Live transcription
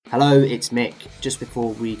Hello, it's Mick. Just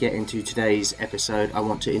before we get into today's episode, I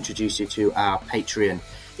want to introduce you to our Patreon.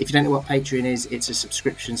 If you don't know what Patreon is, it's a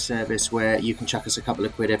subscription service where you can chuck us a couple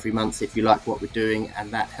of quid every month if you like what we're doing,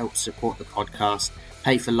 and that helps support the podcast,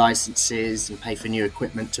 pay for licenses and pay for new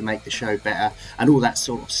equipment to make the show better and all that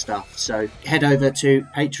sort of stuff. So head over to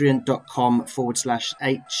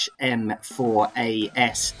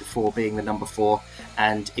patreon.com/HM4AS, the 4 being the number 4.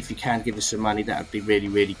 And if you can give us some money, that would be really,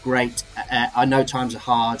 really great. I know times are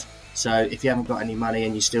hard, so if you haven't got any money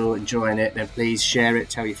and you're still enjoying it, then please share it,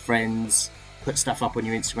 tell your friends, put stuff up on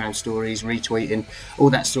your Instagram stories, retweeting, all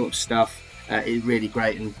that sort of stuff. It's really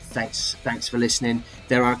great, and thanks for listening.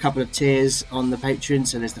 There are a couple of tiers on the Patreon.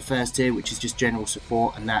 So there's the first tier, which is just general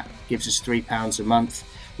support, and that gives us £3 a month,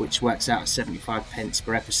 which works out at 75 pence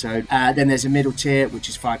per episode. Then there's a middle tier, which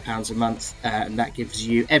is £5 a month, and that gives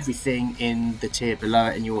you everything in the tier below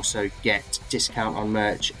it, and you also get discount on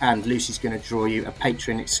merch. And Lucy's going to draw you a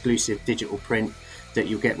Patreon exclusive digital print that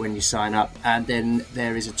you'll get when you sign up. And then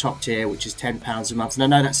there is a top tier, which is £10 a month. And I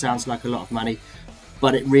know that sounds like a lot of money,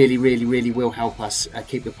 but it really, really, really will help us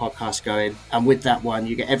keep the podcast going. And with that one,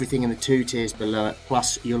 you get everything in the 2 tiers below it.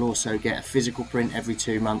 Plus, you'll also get a physical print every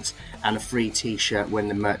 2 months and a free T-shirt when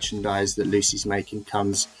the merchandise that Lucy's making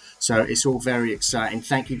comes. So it's all very exciting.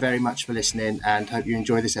 Thank you very much for listening, and hope you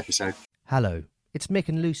enjoy this episode. Hello, it's Mick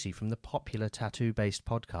and Lucy from the popular tattoo-based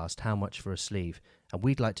podcast How Much for a Sleeve, and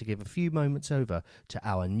we'd like to give a few moments over to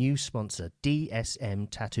our new sponsor, DSM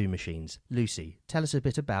Tattoo Machines. Lucy, tell us a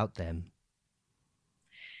bit about them.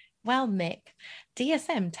 Well, Mick,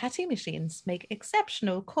 DSM Tattoo Machines make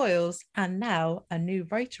exceptional coils and now a new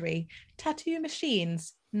rotary tattoo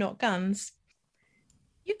machines, not guns.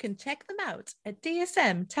 You can check them out at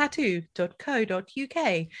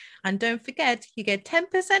dsmtattoo.co.uk, and don't forget you get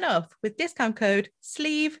 10% off with discount code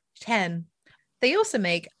SLEEVE10. They also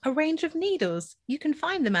make a range of needles. You can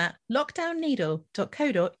find them at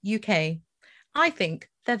lockdownneedle.co.uk. I think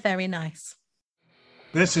they're very nice.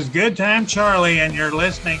 This is Good Time Charlie, and you're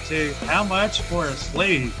listening to How Much for a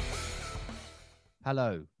Sleeve.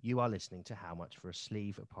 Hello, you are listening to How Much for a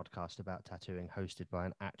Sleeve, a podcast about tattooing hosted by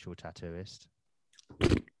an actual tattooist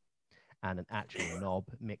and an actual knob,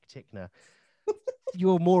 Mick Tickner.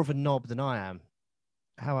 You're more of a knob than I am.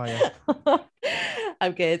 How are you?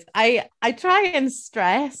 I'm good. I try and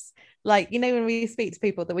stress, like, you know, when we speak to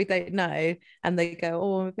people that we don't know and they go,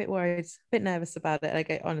 oh, I'm a bit worried, a bit nervous about it. And I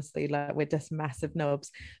go, honestly, like, we're just massive knobs.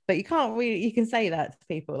 But you can't really, you can say that to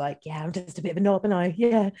people like, yeah, I'm just a bit of a knob, and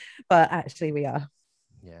yeah. But actually we are.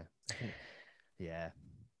 Yeah. Yeah.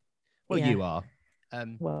 Well, Yeah. you are.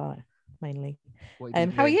 Well, mainly.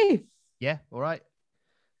 How are you? Yeah, all right.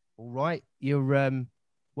 All right. You're what have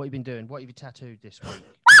you been doing? What have you tattooed this week?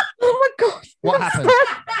 Oh my God. What happened?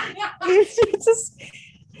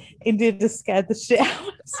 India just scared the shit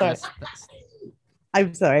out. Sorry.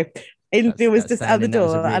 I'm sorry. India was just out the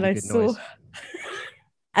door, and I saw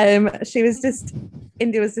India was just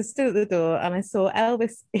still at the door, and I saw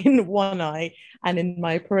Elvis in one eye, and in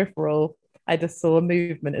my peripheral I just saw a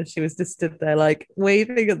movement, and she was just stood there like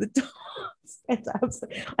waving at the door.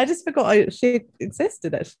 I just forgot she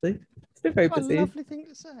existed. Actually, it's been very busy. A lovely thing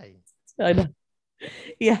to say. I know.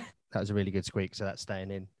 Yeah, that was a really good squeak, so that's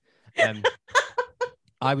staying in.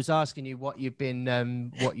 I was asking you what you've been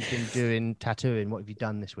doing tattooing. What have you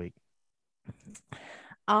done this week?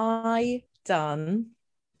 Today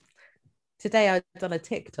I've done a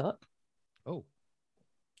TikTok. Oh.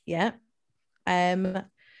 Yeah.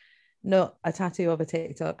 Not a tattoo of a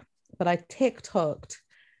TikTok, but I TikToked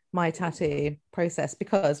my tattoo process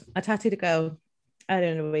because I tattooed a girl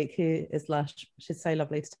earlier in the week who is lush. She's so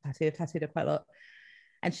lovely to tattoo. I've tattooed her quite a lot.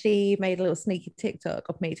 And she made a little sneaky TikTok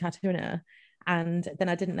of me tattooing her. And then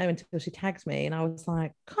I didn't know until she tagged me, and I was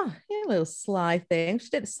like, "God, you're a little sly thing."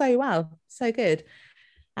 She did it so well, so good.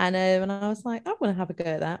 And I was like, "I want to have a go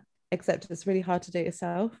at that." Except it's really hard to do it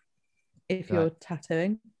yourself if you're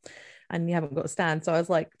tattooing and you haven't got a stand. So I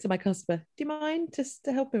was like to my customer, "Do you mind just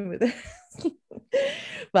to help him with this?"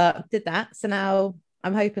 But did that. So now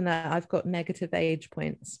I'm hoping that I've got negative age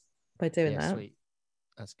points by doing that. Sweet.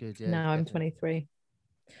 That's good. Yeah. Now I'm 23.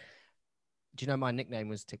 Do you know my nickname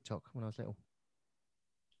was TikTok when I was little?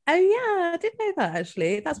 Oh yeah, I didn't know that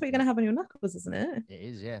actually. That's what you're going to have on your knuckles, isn't it? It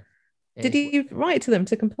is, yeah. Did you write to them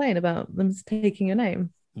to complain about them taking your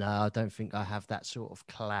name? No, I don't think I have that sort of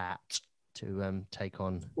clout to take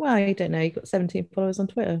on. Well, you don't know. You've got 17 followers on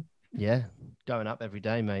Twitter. Yeah, going up every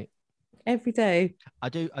day, mate. Every day. I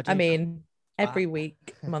do. I mean, every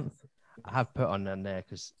week, month. I have put on them there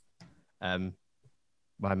because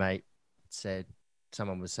my mate said,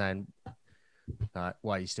 someone was saying, like,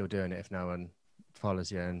 why are you still doing it if no one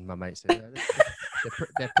follows you? And my mate said,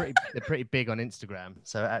 they're pretty big on Instagram.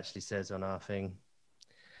 So it actually says on our thing,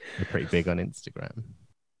 they're pretty big on Instagram.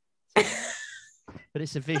 But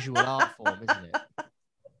it's a visual art form, isn't it?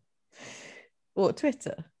 What,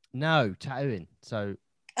 Twitter? No, tattooing. So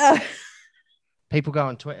Oh. people go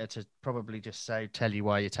on Twitter to probably just tell you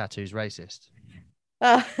why your tattoo's racist.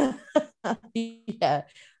 Yeah,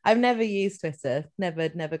 I've never used Twitter. Never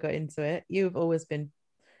got into it. You've always been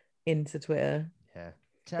into Twitter. Yeah.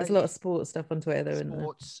 There's a lot of sports stuff on Twitter, though, isn't there?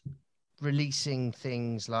 Sports releasing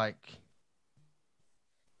things like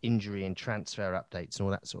injury and transfer updates and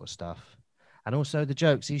all that sort of stuff. And also the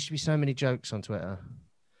jokes. There used to be so many jokes on Twitter.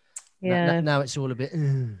 Yeah. Now it's all a bit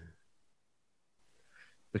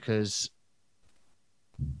because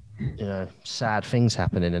sad things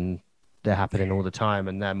happening, and they're happening all the time,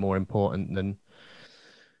 and they're more important than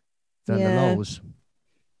the lols.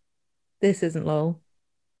 This isn't lol.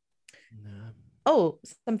 No. Oh,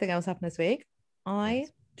 something else happened this week. I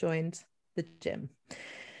joined the gym.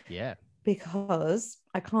 Yeah. Because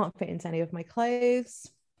I can't fit into any of my clothes.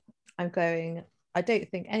 I don't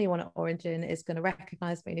think anyone at Origin is going to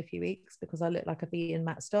recognize me in a few weeks because I look like I've eaten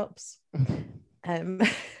Matt Stops.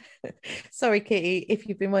 Sorry, Kitty, if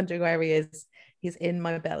you've been wondering where he is, he's in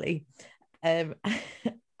my belly.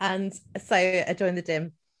 And so I joined the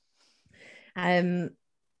gym. And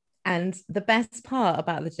the best part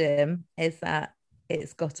about the gym is that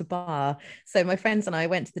it's got a bar. So my friends and I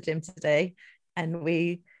went to the gym today, and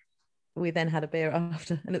we then had a beer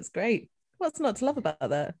after, and it's great. What's not to love about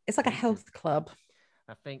that? It's like a health club.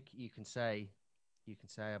 I think you can say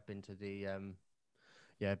I've been to the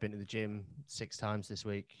I've been to the gym 6 times this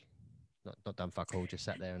week. Not done fuck all, just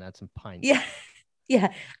sat there and had some pints.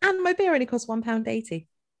 Yeah. And my beer only cost £1.80.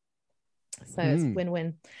 So it's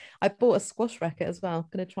win-win. I bought a squash racket as well.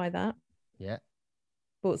 Gonna try that. Yeah.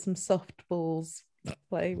 Bought some soft balls to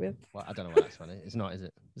play with. Well, I don't know why that's funny. It's not, is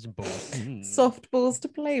it? There's some balls. Soft balls to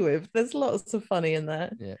play with. There's lots of funny in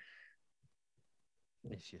there. Yeah.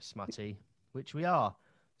 If you're smutty, which we are.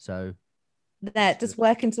 So they're just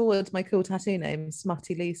working towards my cool tattoo name,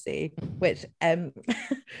 Smutty Lucy, which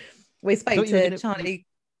we spoke to Charlie.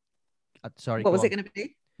 Sorry. What was it going to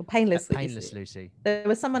be? Well, Painless Lucy. There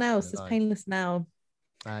was someone else that's Painless Now.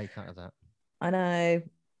 You can't have that. I know.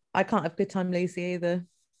 I can't have Good Time Lucy either.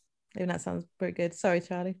 Even that sounds pretty good. Sorry,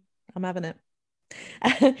 Charlie. I'm having it.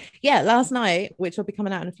 Yeah, last night, which will be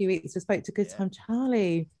coming out in a few weeks, we spoke to Good Time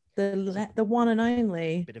Charlie, the one and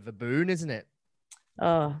only. Bit of a boon, isn't it?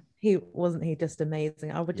 Oh, wasn't he just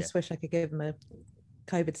amazing? I would just wish I could give him a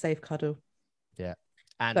COVID safe cuddle. Yeah.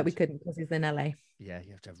 But we couldn't because he's in LA. Yeah,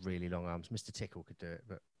 you have to have really long arms. Mr. Tickle could do it,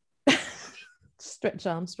 but Stretch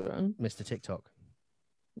Armstrong. Mr. TikTok.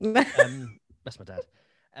 That's my dad.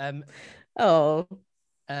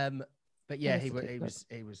 But yeah, he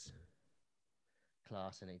was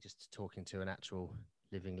class, and he just talking to an actual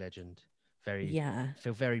living legend.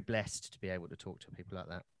 Feel very blessed to be able to talk to people like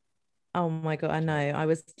that. Oh my god, I know. I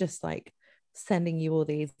was just like sending you all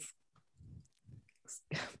these.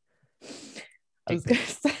 I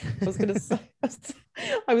was gonna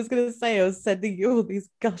say I was sending you all these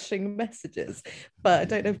gushing messages, but I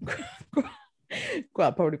don't know.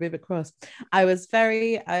 I'll probably be a bit cross. I was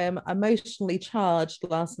very emotionally charged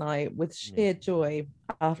last night with sheer joy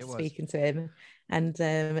after speaking to him, and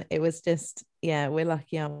it was just we're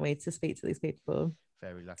lucky, aren't we, to speak to these people?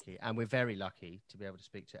 Very lucky, and we're very lucky to be able to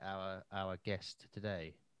speak to our guest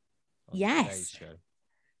today. Yes, show.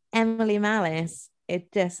 Emily Malice.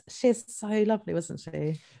 She's so lovely, wasn't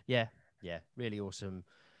she? Yeah, really awesome.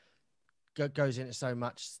 Goes into so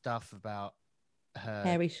much stuff about her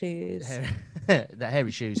hairy shoes. The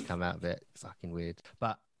hairy shoes come out a bit fucking weird,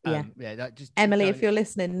 but just Emily, if you're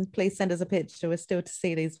listening, please send us a picture. We're still to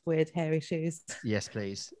see these weird hairy shoes. Yes,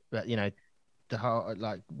 please. But the whole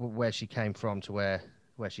where she came from to where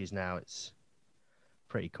she's now, it's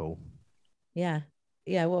pretty cool. Yeah,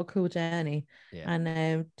 what a cool journey.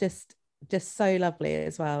 And just so lovely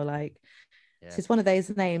as well. She's one of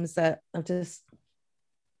those names that I've just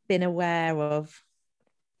been aware of,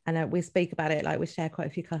 and we speak about it, we share quite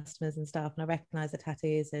a few customers and stuff, and I recognize the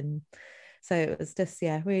tattoos, and so it was just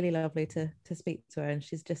really lovely to speak to her, and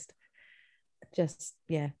she's just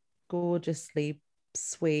gorgeously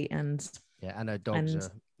sweet, and and her dogs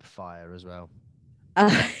are fire as well.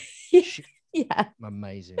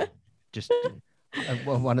 Amazing. Just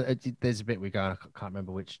there's a bit we go, I can't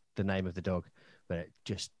remember the name of the dog, but it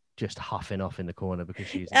just huffing off in the corner because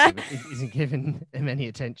she isn't giving him any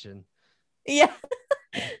attention. Yeah.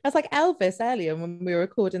 That's like Elvis earlier when we were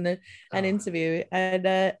recording an interview,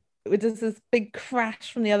 and with just this big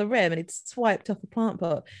crash from the other rim, and he'd swiped off a plant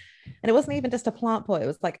pot. And it wasn't even just a plant pot, it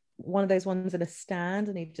was like one of those ones in a stand,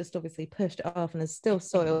 and he just obviously pushed it off, and there's still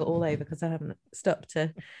soil all over because I haven't stopped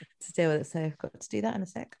to deal with it. So I've got to do that in a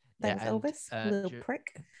sec. Thanks, Elvis, little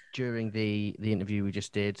prick. During the interview we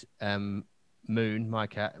just did, Moon, my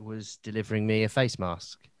cat, was delivering me a face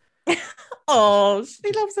mask. Oh,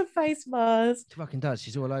 she loves a face mask. She fucking does.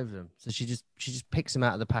 She's all over them. So she just picks them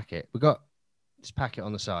out of the packet. We got this packet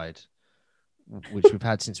on the side, which we've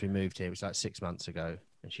had since we moved here. It was like 6 months ago,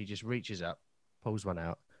 and she just reaches up, pulls one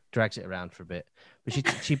out, drags it around for a bit, but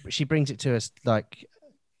she brings it to us like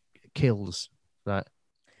kills, like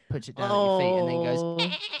puts it down at your feet, and then goes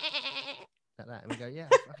like that, and we go, yeah,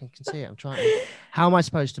 I can see it. I'm trying. How am I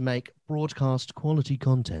supposed to make broadcast quality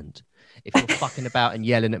content if you're fucking about and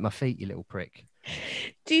yelling at my feet, you little prick?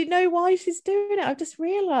 Do you know why she's doing it? I've just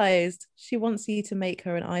realised she wants you to make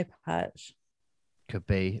her an eye patch. Could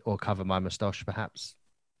be, or cover my moustache, perhaps.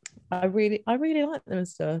 I really like the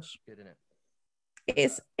moustache. Good, isn't it? It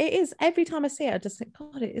is. Every time I see it, I just think,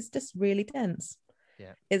 God, it is just really dense.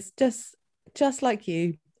 Yeah. It's just like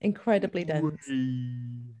you, incredibly dense.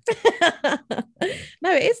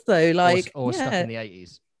 No, it is though. Like, or stuck in the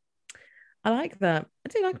 80s. I like that. I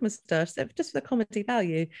do like moustache, just for the comedy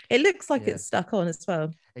value. It looks like it's stuck on as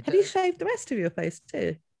well. Have you shaved the rest of your face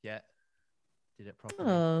too? Yeah, did it properly.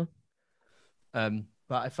 Oh.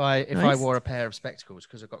 But if I wore a pair of spectacles,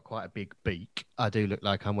 because I've got quite a big beak, I do look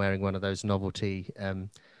like I'm wearing one of those novelty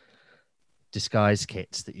disguise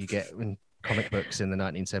kits that you get in comic books in the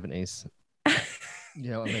 1970s.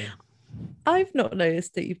 You know what I mean? I've not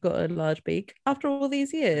noticed that you've got a large beak after all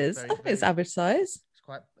these years. I think it's average size.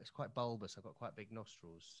 It's quite bulbous. I've got quite big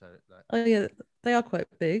nostrils, so like... Oh yeah, they are quite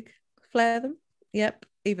big. Flare them. Yep,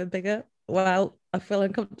 even bigger. Wow, I feel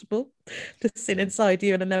uncomfortable just sitting inside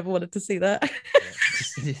you, and I never wanted to see that.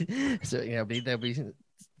 So you know, there'll be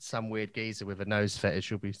some weird geezer with a nose fetish.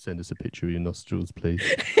 She'll be, send us a picture of your nostrils, please.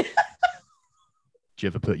 Do you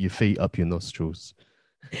ever put your feet up your nostrils?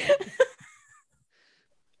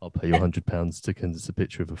 I'll pay you £100 to send us a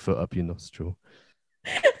picture of a foot up your nostril.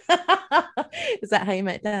 Is that how you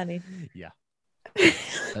met Danny? Yeah.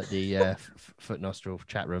 At the foot nostril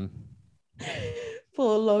chat room.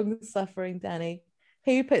 Poor long-suffering Danny.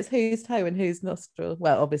 Who puts whose toe in whose nostril?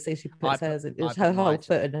 Well, obviously she puts hers. It's her whole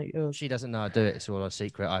foot and not yours. She doesn't know I do it. It's all a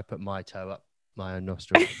secret. I put my toe up my own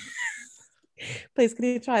nostril. Please, can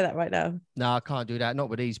you try that right now? No, I can't do that. Not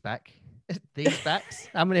with these back. These backs?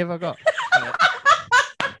 How many have I got?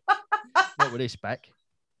 Not with this back.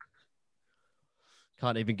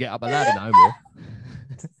 Can't even get up a ladder no more.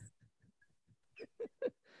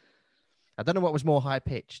 I don't know what was more high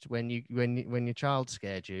pitched, when your child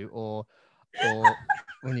scared you, or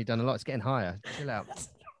when you've done a lot. It's getting higher. Chill out.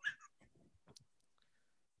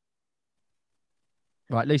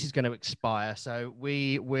 Right, Lucy's going to expire, so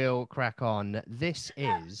we will crack on. This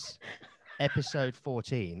is episode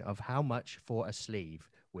 14 of How Much for a Sleeve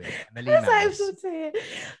with Emily Malice. I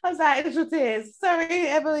was actual tears. Sorry,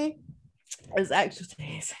 Emily. It was actual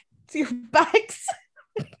tears. To your bags.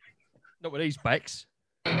 Not with these bags.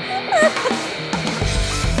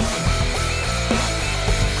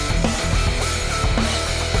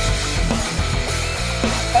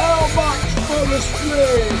 How much for a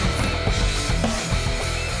sleeve?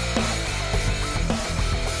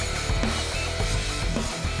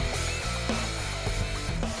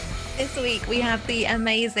 This week we have the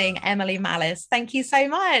amazing Emily Malice. Thank you so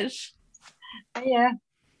much. Yeah.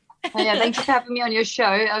 Thank you for having me on your show.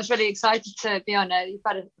 I was really excited to be on it. You've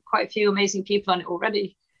had quite a few amazing people on it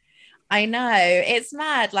already. I know, it's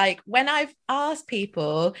mad. Like when I've asked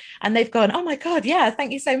people and they've gone, oh my God, yeah,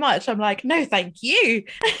 thank you so much. I'm like, no, thank you.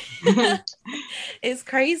 It's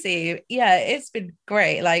crazy. Yeah, it's been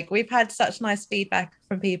great. Like we've had such nice feedback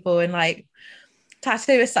from people, and like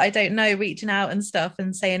tattooists that I don't know reaching out and stuff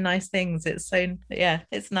and saying nice things. It's so, yeah,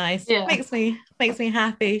 it's nice. Yeah. Makes me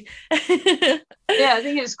happy. Yeah, I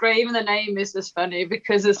think it's great. Even the name is just funny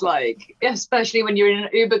because it's like, especially when you're in an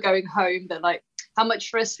Uber going home, they're like, how much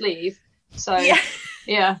for a sleeve? So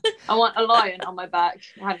yeah, I want a lion on my back,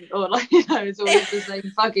 or like, it's always the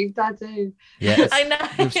same fucking tattoo. Yeah, I know.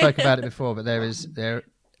 We've spoken about it before, but there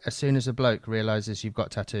as soon as a bloke realizes you've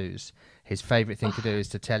got tattoos, his favorite thing to do is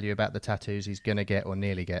to tell you about the tattoos he's gonna get or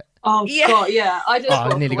nearly get. Oh yeah. God, yeah. I just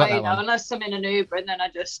walk nearly away got that now, one. unless I'm in an Uber, and then I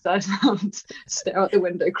just stare out the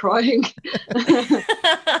window crying.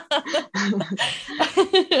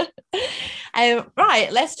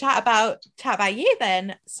 Right, let's chat about you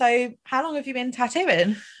then. So how long have you been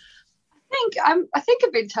tattooing? I think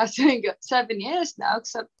I've been tattooing 7 years now,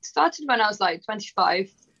 because I started when I was like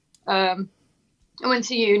 25. I went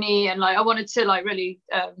to uni, and like I wanted to like really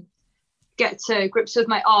get to grips with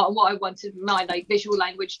my art and what I wanted my like visual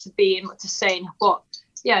language to be and what to say and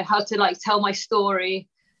how to like tell my story.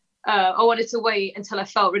 I wanted to wait until I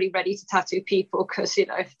felt really ready to tattoo people, because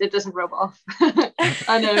it doesn't rub off.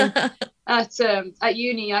 And at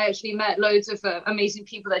uni I actually met loads of amazing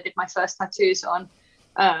people that I did my first tattoos on,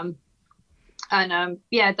 that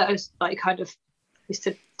was like kind of used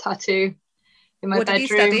to tattoo in my bedroom. What did you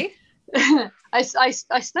study?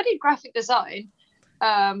 I studied graphic design,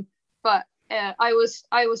 but I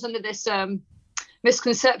was under this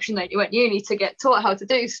misconception that you went uni to get taught how to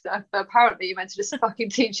do stuff, but apparently you meant to just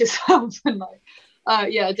fucking teach yourself. And like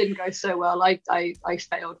it didn't go so well. I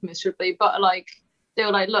failed miserably, but like they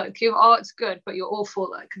were like, look, your art's good, but you're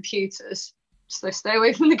awful at computers, so stay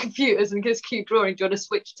away from the computers and just keep drawing. Do you want to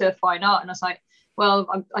switch to fine art? And I was like, well,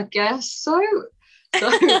 I guess so. So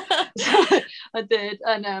I did,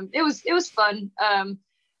 and it was fun.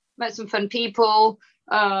 Met some fun people.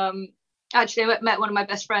 Actually, I met one of my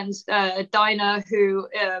best friends, Dinah, who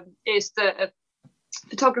is the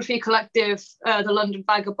photography collective, the London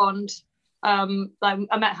Vagabond. I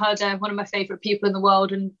met her there, one of my favourite people in the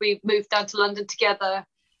world, and we moved down to London together.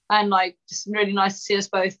 And like, just really nice to see us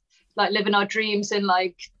both like living our dreams and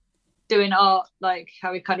like doing art, like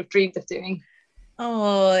how we kind of dreamed of doing.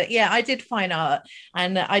 Oh yeah, I did fine art,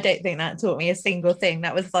 and I don't think that taught me a single thing.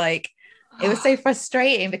 That was like, it was so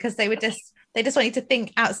frustrating because they just want you to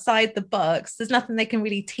think outside the box. There's nothing they can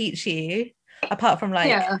really teach you apart from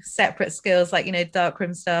like separate skills, like,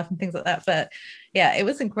 darkroom stuff and things like that. But yeah, it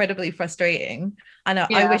was incredibly frustrating. I know.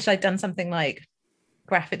 I wish I'd done something like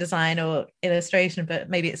graphic design or illustration, but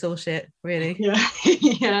maybe it's all shit, really.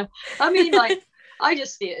 Yeah. I mean, like, I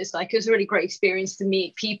just see it as like, it was a really great experience to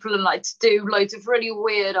meet people and like to do loads of really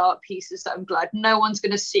weird art pieces that I'm glad no one's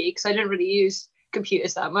going to see, because I didn't really use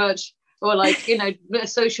computers that much, or like,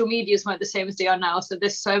 social medias weren't the same as they are now. So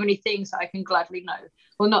there's so many things that I can gladly know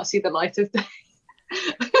will not see the light of day.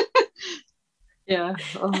 Yeah.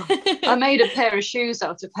 Oh. I made a pair of shoes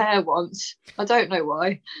out of hair once. I don't know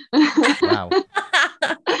why. Wow.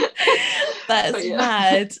 That's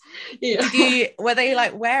mad. Yeah. Were they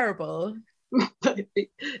like wearable?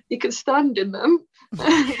 You can stand in them.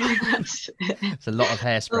 It's a lot of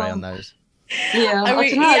hairspray on those. Yeah, I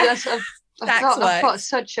mean, I've got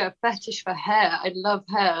such a fetish for hair. I love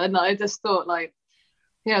hair, and I just thought like,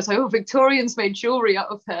 so Victorians made jewelry out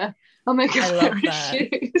of hair. I'll make a pair of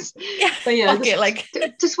shoes. Yeah, but yeah,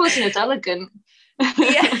 it just wasn't as elegant.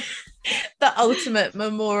 Yeah. The ultimate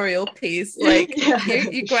memorial piece, like your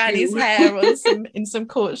granny's shoe. hair in some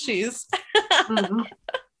court shoes. Mm.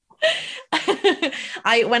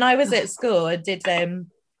 When I was at school, I did art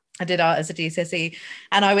as a GCSE,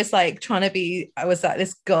 and I was like I was like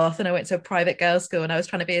this goth, and I went to a private girls' school, and I was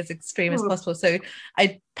trying to be as extreme as possible. So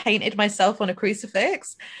I painted myself on a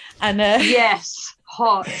crucifix, and yes,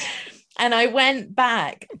 hot. And I went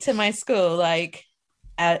back to my school like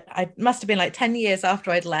I must have been like 10 years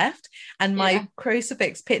after I'd left, and my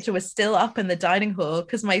crucifix picture was still up in the dining hall,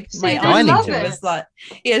 because my art teacher was like,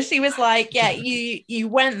 she was like, you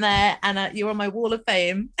went there and you're on my wall of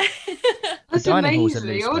fame. That's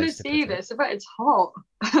amazing. I want to see this. I bet it's hot.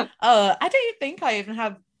 Oh, I don't think I even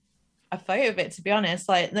have a photo of it, to be honest.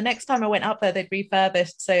 Like the next time I went up there, they'd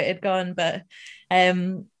refurbished, so it had gone. But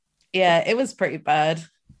it was pretty bad.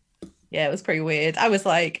 Yeah, it was pretty weird. I was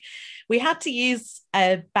like, we had to use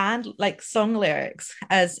a band like song lyrics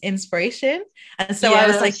as inspiration, and so I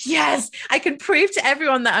was like, yes, I can prove to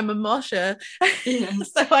everyone that I'm a mosher.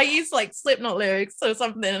 So I used like Slipknot lyrics or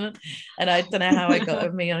something, and I don't know how I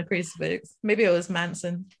got me on a crucifix. Maybe it was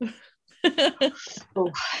Manson.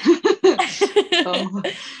 Oh.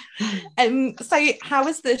 So how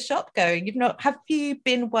is the shop going? Have you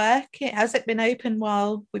been working? Has it been open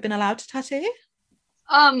while we've been allowed to tattoo?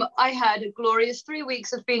 I had a glorious 3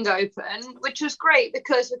 weeks of being open, which was great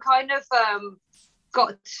because we kind of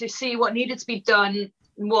got to see what needed to be done,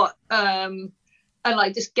 and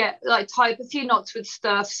like just get like type a few knots with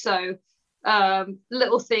stuff. So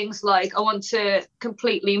little things like I want to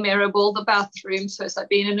completely mirror ball the bathroom, so it's like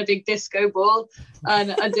being in a big disco ball,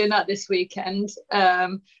 and I'm doing that this weekend.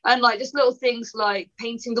 And like just little things like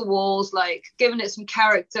painting the walls, like giving it some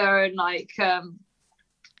character, and like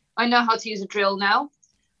I know how to use a drill now.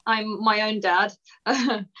 I'm my own dad.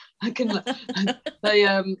 I can,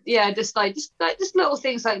 just little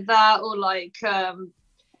things like that, or like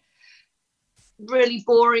really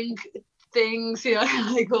boring things,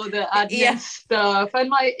 like all the admin stuff, and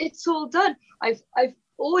like it's all done. I've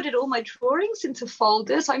ordered all my drawings into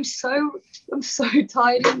folders. I'm so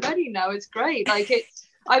tired and ready now. It's great. Like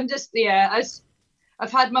I'm just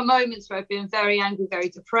I've had my moments where I've been very angry, very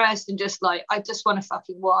depressed, and just like, I just want to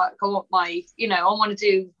fucking work. I want my, you know, I want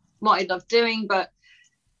to do what I love doing, but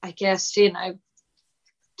I guess, you know,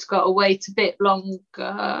 it's got to wait a bit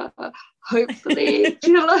longer. Hopefully,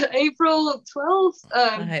 July, April 12th.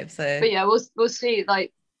 I hope so. But yeah, we'll see.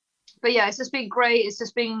 Like, but yeah, it's just been great.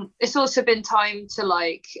 It's also been time to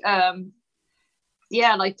like,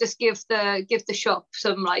 like just give the shop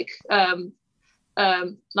some like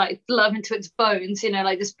love into its bones, you know,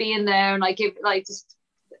 like just be in there and like give, like just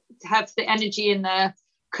have the energy in there,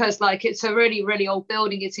 because like it's a really, really old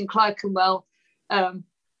building. It's in Clerkenwell.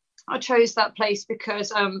 I chose that place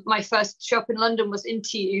because my first shop in London was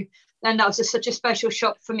Into You, and that was such a special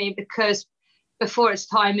shop for me, because before its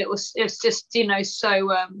time it was just, you know,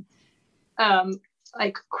 so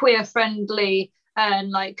like queer friendly,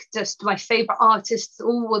 and like just my favorite artists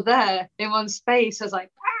all were there in one space. I was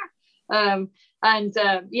like,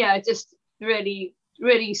 just really,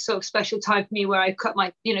 really sort of special time for me, where I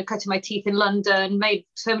cutting my teeth in London, made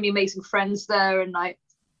so many amazing friends there, and like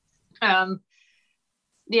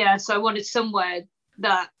so I wanted somewhere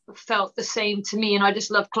that felt the same to me. And I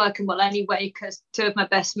just love Clerkenwell anyway, because two of my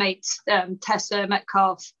best mates, Tessa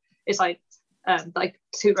Metcalf is like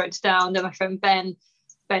 2 roads down, then my friend Ben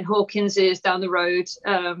Hawkins is down the road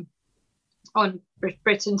on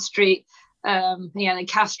Britain Street, and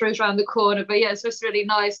Castro's around the corner. But yeah, it's just really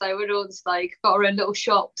nice. Like we're all just like got our own little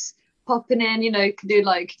shops, popping in, you know, can do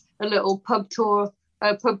like a little pub tour,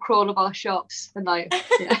 pub crawl of our shops, and like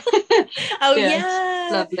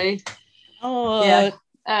lovely. Oh yeah.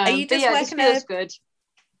 Are you just working it feels good.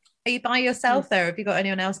 Are you by yourself there? Have you got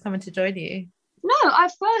anyone else coming to join you? No,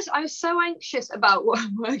 at first I was so anxious about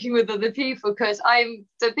working with other people, because I'm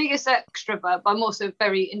the biggest extrovert, but I'm also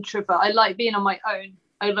very introvert. I like being on my own.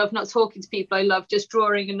 I love not talking to people. I love just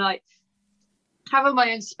drawing and like having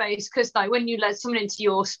my own space, because like when you let someone into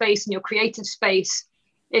your space and your creative space,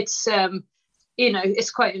 it's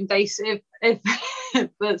it's quite invasive if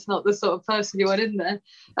that's not the sort of person you want in there.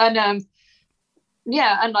 And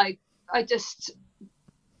and like I just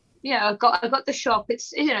I got the shop.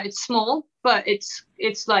 It's, you know, it's small, but it's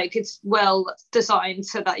like it's well designed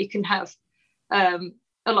so that you can have a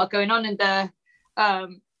lot going on in there.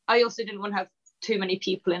 I also didn't want to have too many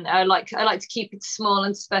people in there. I like to keep it small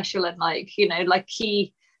and special, and like, you know, like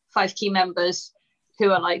 5 key members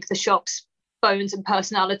who are like the shop's bones and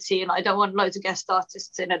personality, and I don't want loads of guest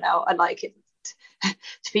artists in and out. I like it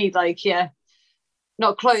to be like,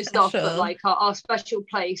 not closed special off, but like our special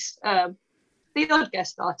place. The odd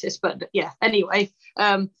guest artist, but yeah, anyway.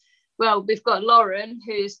 Well, we've got Lauren,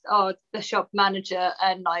 who's the shop manager,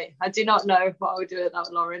 and I do not know what I would do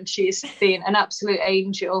without Lauren. She's been an absolute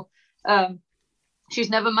angel. She's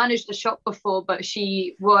never managed a shop before, but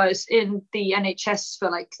she was in the NHS for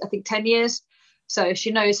like, I think 10 years. So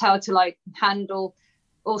she knows how to like handle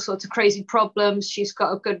all sorts of crazy problems. She's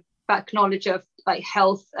got a good back knowledge of like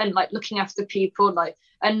health and like looking after people, like,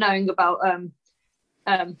 and knowing about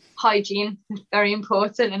hygiene, very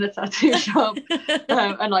important in a tattoo shop.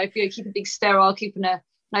 And like, you know, keeping things sterile, keeping a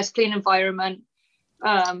nice clean environment.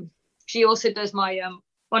 She also does my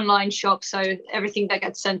online shop, so everything that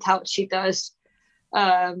gets sent out she does.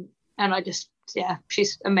 And I just,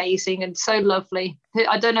 she's amazing and so lovely.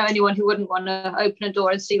 I don't know anyone who wouldn't want to open a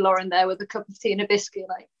door and see Lauren there with a cup of tea and a biscuit,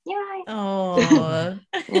 like, oh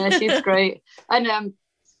yeah, she's great. And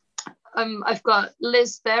I've got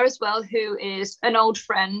Liz there as well, who is an old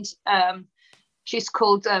friend. She's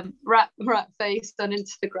called Rat Face on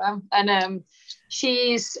Instagram, and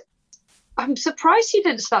I'm surprised she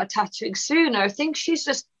didn't start tattooing sooner. I think she's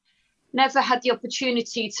just never had the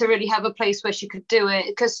opportunity to really have a place where she could do it,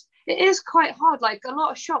 because it is quite hard. Like, a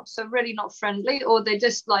lot of shops are really not friendly, or they're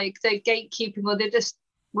just like, they're gatekeeping, or they're just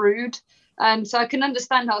rude. And so I can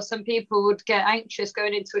understand how some people would get anxious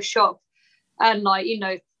going into a shop and, like, you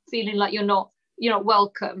know, feeling like you're not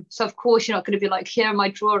welcome. So of course you're not going to be like, here are my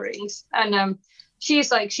drawings. And she's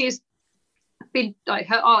been like,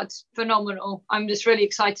 her art's phenomenal. I'm just really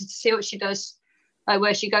excited to see what she does,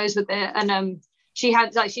 where she goes with it. And she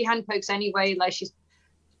hand pokes anyway, like she's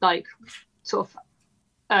like sort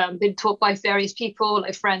of been taught by various people,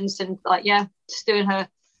 like friends, and like, just doing her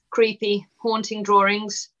creepy haunting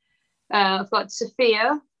drawings. I've got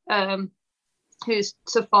Sophia, who's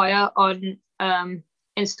Sophia on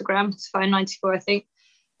Instagram, Sophia94, I think.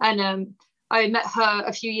 And I met her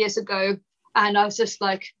a few years ago, and I was just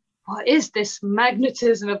like, what is this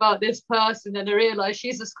magnetism about this person? And I realized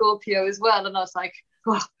she's a Scorpio as well. And I was like,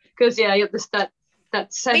 oh, because you have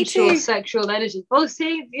that sensual sexual energy. Well,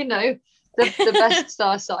 see, you know, the best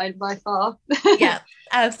star sign by far. Yeah,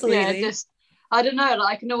 absolutely. I don't know,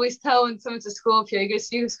 like I can always tell when someone's a Scorpio, because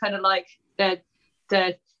he was kind of like they're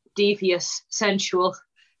devious, sensual,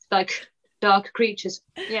 like dark creatures.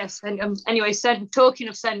 Yes, and anyway, talking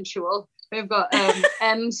of sensual, we've got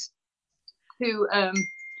Ems, who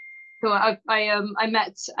I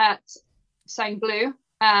met at Sang Blue,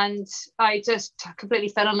 and I just completely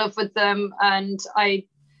fell in love with them, and they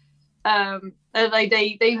went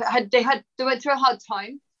through a hard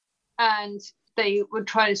time, and they were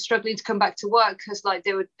struggling to come back to work because like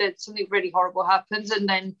something really horrible happens, and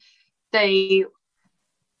then they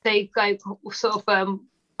sort of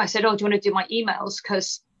I said, oh, do you want to do my emails,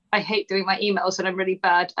 because I hate doing my emails and I'm really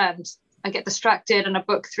bad and I get distracted and I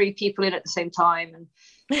book 3 people in at the same time,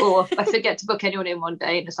 or I forget to book anyone in one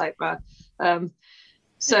day, and it's like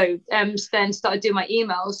so then started doing my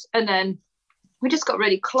emails, and then we just got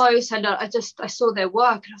really close, and I saw their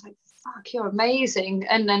work and I was like, fuck, you're amazing.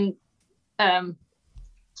 And then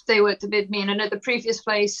they worked with me in another previous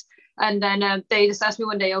place, and then they just asked me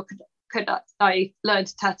one day, oh, could I learn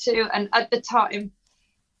to tattoo? And at the time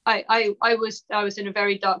I was in a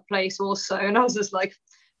very dark place also, and I was just like,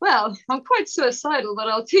 well, I'm quite suicidal, but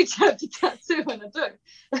I'll teach how to tattoo when I do.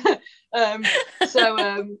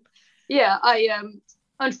 Yeah, I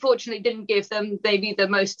unfortunately didn't give them maybe the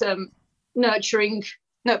most nurturing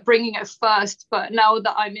bringing at first, but now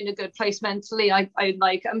that I'm in a good place mentally, I'm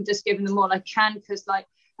just giving them all I can, because like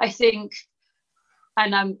I think,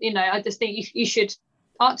 and I just think you should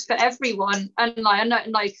arts for everyone, and I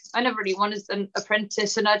never really wanted an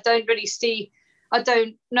apprentice, and I don't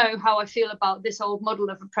know how I feel about this old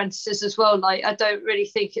model of apprentices as well. Like I don't really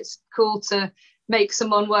think it's cool to make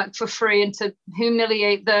someone work for free and to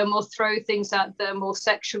humiliate them or throw things at them or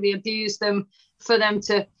sexually abuse them for them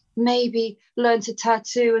to maybe learn to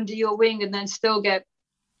tattoo under your wing and then still get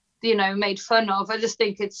made fun of. I just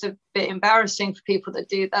think it's a bit embarrassing for people that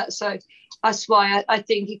do that. So that's why I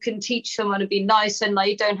think you can teach someone to be nice, and like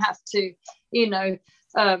you don't have to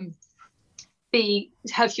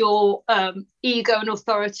have your ego and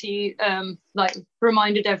authority like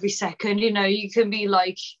reminded every second. You can be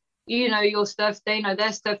like, your stuff, they know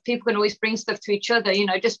their stuff. People can always bring stuff to each other,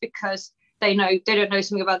 just because they don't know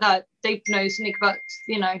something about that, they know something about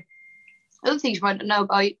other things you might not know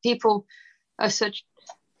about. People are such,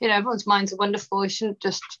 everyone's minds are wonderful. You shouldn't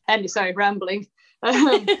just sorry, rambling.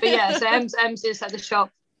 But yeah, so Ems is at the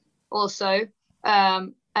shop also,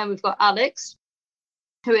 and we've got Alex,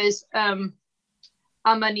 who is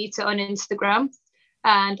Amanita on Instagram.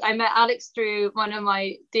 And I met Alex through one of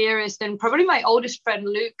my dearest and probably my oldest friend,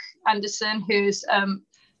 Luke Anderson, who's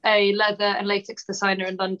a leather and latex designer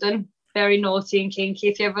in London. Very naughty and kinky,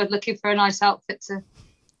 if you're ever looking for a nice outfit to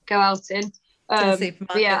go out in. But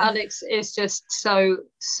yeah, Alex is just so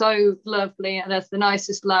lovely and has the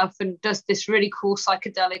nicest laugh and does this really cool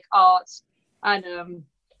psychedelic art. And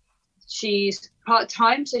she's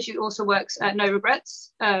part-time, so she also works at No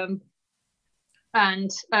Regrets. I'm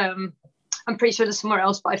pretty sure there's somewhere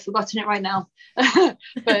else, but I've forgotten it right now.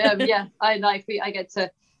 But yeah, I get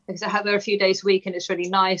to, because I have her a few days a week and it's really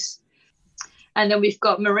nice. And then we've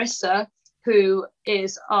got Marissa, who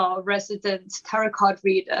is our resident tarot card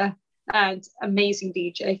reader and amazing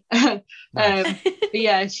DJ. But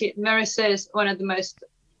yeah, Marissa is one of the most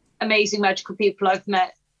amazing magical people I've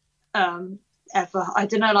met ever. I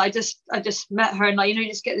don't know, like I just met her, and like you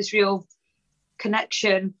just get this real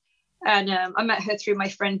connection. And I met her through my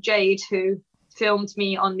friend Jade, who filmed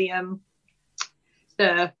me on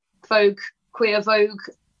the Queer Vogue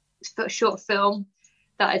short film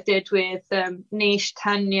that I did with Nish,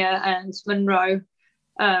 Tanya, and Monroe.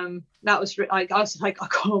 That was I was like, I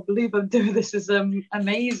can't believe I'm doing this. Is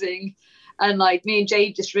amazing. And like me and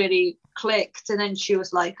Jade just really clicked. And then she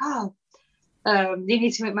was like, oh, you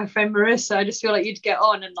need to meet my friend Marissa. I just feel like you'd get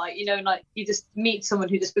on, and like like you just meet someone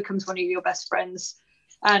who just becomes one of your best friends.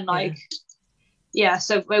 And like yeah,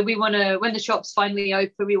 so we want to, when the shop's finally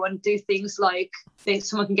open, we want to do things like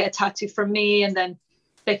someone can get a tattoo from me, and then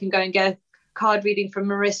they can go and get a card reading from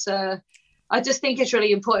Marissa. I just think it's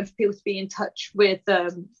really important for people to be in touch with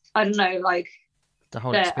I don't know, like the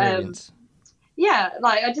whole experience. Yeah,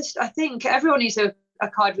 like I think everyone needs a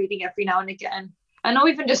card reading every now and again, and not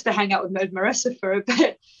even just to hang out with Marissa for a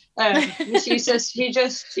bit. She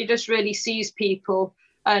just really sees people,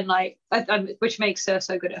 and like which makes her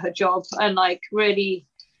so good at her job, and like really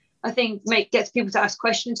I think gets people to ask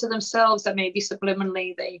questions to themselves that maybe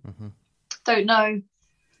subliminally they don't know.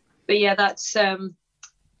 But yeah, that's that.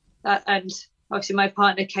 And obviously my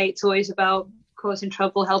partner Kate's always about causing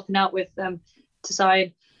trouble, helping out with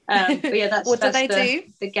design. But yeah, that's what that's do?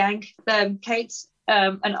 The gang. Kate's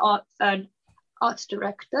an art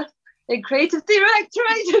director a creative director.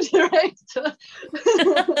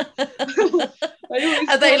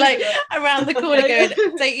 Are they like around the corner going,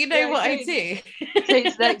 don't you know what I do?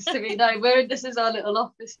 Kate's next to me. No, this is our little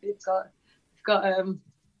office. We've got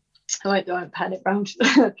I won't pan it round.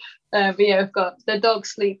 But yeah, we've got the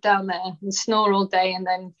dogs sleep down there and snore all day, and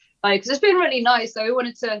then like, 'cause it's been really nice. So we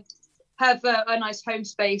wanted to have a nice home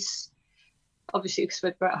space, obviously because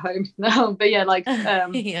we're at home now. But yeah, like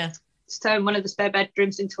Yeah. just turn one of the spare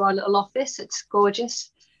bedrooms into our little office. It's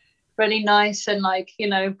gorgeous, really nice, and like, you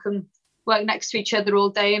know, can work next to each other all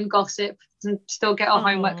day and gossip and still get our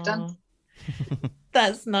homework done.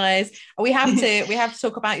 That's nice. We have to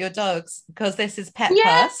talk about your dogs because this is Pet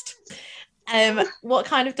Yeah. Past. What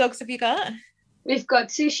kind of dogs have you got? We've got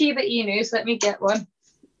 2 Shiba Inus. Let me get one.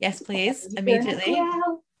 Yes, please, immediately.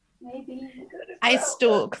 Maybe I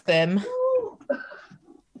stalk them.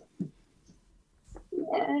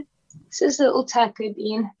 Yeah, this is little Taco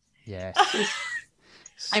Bean. Yes.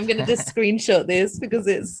 I'm gonna just screenshot this because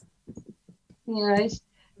it's Yeah,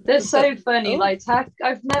 they're so funny. Oh. Like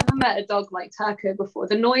I've never met a dog like Taco before.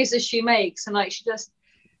 The noises she makes, and like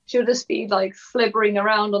she'll just be like flibbering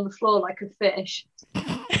around on the floor like a fish.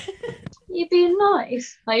 You're being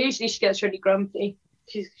nice. Like usually she gets really grumpy.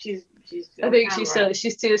 She's I think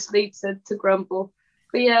she's too asleep to grumble.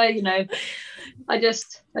 But yeah, you know,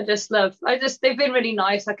 they've been really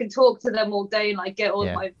nice. I can talk to them all day and like get all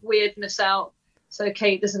my weirdness out, so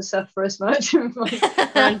Kate doesn't suffer as much with my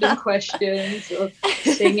random questions or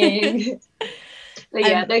singing. But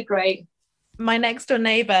yeah, they're great. my next door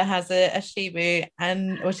neighbor has a Shibu,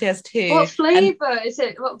 and she has 2. What flavour is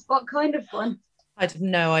it? What kind of one? I have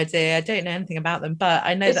no idea. I don't know anything about them, but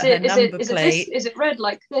I know Is that it her number plate. Is it red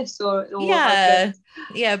like this or Yeah,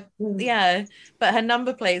 like yeah. But her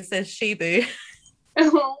number plate says Shibu. I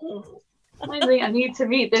think I need to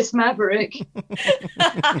meet this maverick.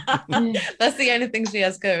 That's the only thing she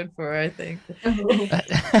has going for her, I think.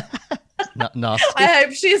 Not nasty. I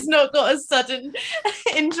hope she's not got a sudden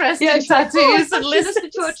interest in tattoos and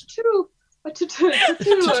listens. A tattoo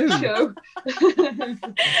show.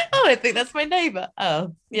 Oh, I think that's my neighbour.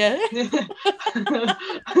 Oh, yeah.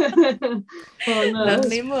 Oh no.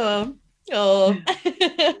 Lovely mum. Oh.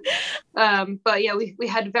 But yeah, we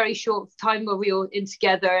had a very short time where we were in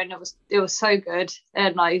together, and it was so good,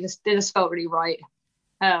 and like it just felt really right.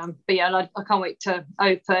 But yeah, I can't wait to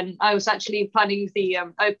open. I was actually planning the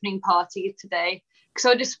opening party today because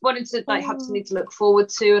I just wanted to like have something to look forward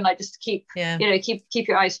to, and like just keep keep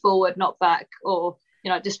your eyes forward, not back, or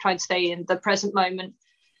just try and stay in the present moment.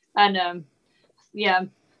 And yeah,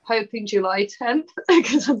 hoping July 10th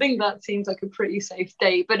because I think that seems like a pretty safe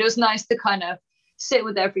date. But it was nice to kind of sit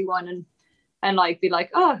with everyone and like be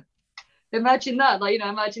like, oh, imagine that, like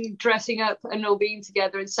imagine dressing up and all being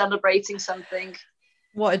together and celebrating something.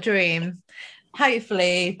 What a dream.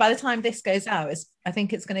 Hopefully by the time this goes out, I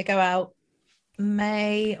think it's going to go out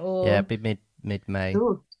May or be mid-May.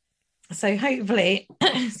 Ooh. So hopefully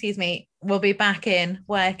excuse me, we'll be back in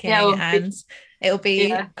working and it'll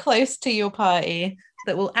be close to your party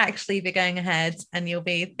that will actually be going ahead, and you'll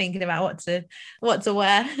be thinking about what to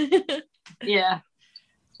wear. yeah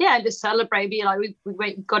just celebrate, be like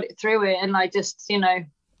we got it through it, and like just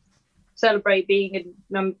celebrate being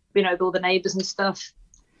in with all the neighbors and stuff.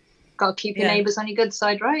 Got to keep your neighbors on your good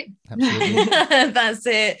side, right? Absolutely. That's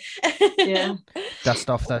it. Yeah. Dust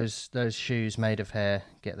off those shoes made of hair.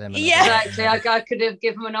 Get them. Exactly. I could have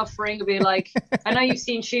given them an offering and be like, I know you've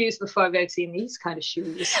seen shoes before. I've ever seen these kind of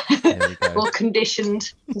shoes. All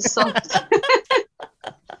conditioned and soft.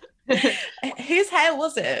 Whose hair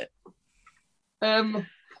was it?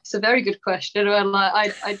 It's a very good question. Well,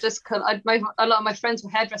 I just a lot of my friends were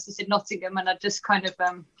hairdressers in Nottingham, and I just kind of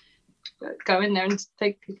go in there and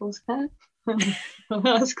take people's hair and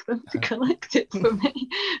ask them to collect it for me.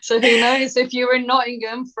 So who knows, if you were in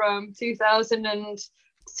Nottingham from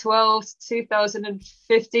 2012 to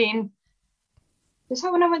 2015, is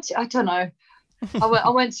that when I went to? I don't know.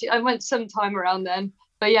 I went sometime around then.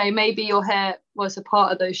 But yeah, maybe your hair was a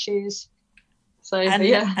part of those shoes. So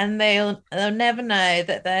and they'll never know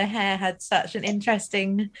that their hair had such an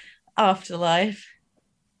interesting afterlife.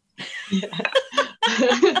 Yeah.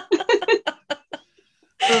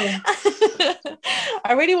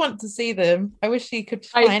 I really want to see them. I wish you could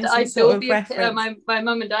find some sort of reference. My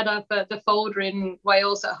mum and dad have the folder in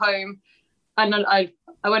Wales at home, and when I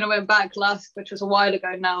went back last, which was a while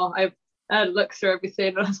ago now, I looked through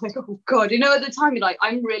everything, and I was like, oh god, at the time you're like,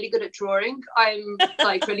 I'm really good at drawing, I'm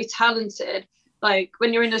like really talented. Like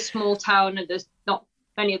when you're in a small town and there's not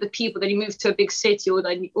many other people, then you move to a big city, or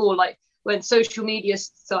like when social media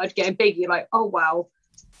started getting big, you're like, oh wow,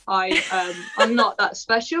 I'm not that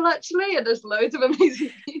special actually, and there's loads of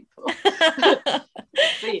amazing people. But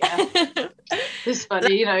yeah, it's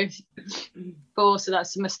funny, you know. But also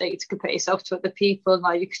that's a mistake to compare yourself to other people, and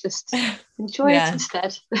like you could just enjoy it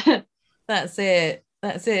instead. That's it.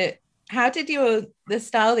 How did the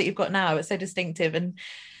style that you've got now, it's so distinctive, and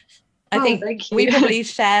I think we probably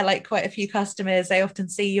share like quite a few customers. They often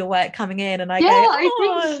see your work coming in, and I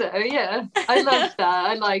think so. Yeah, I love that.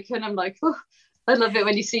 I'm like, oh, I love it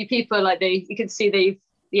when you see people like you can see they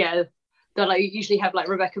like usually have like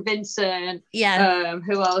Rebecca Vincent. Yeah.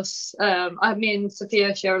 Who else? Me and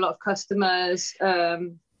Sophia share a lot of customers.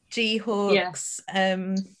 G-Hawks.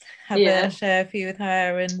 Share a few with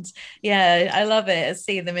her, and I love it. I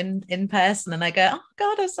see them in person, and I go, oh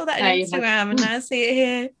god, I saw that on Instagram, and now I see it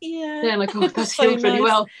here. Yeah, like, oh, that's so healed really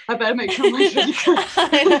well. I better make sure mine's really good.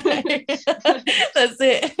 I know. That's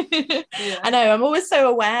it. I know. I'm always so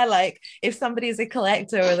aware, like if somebody's a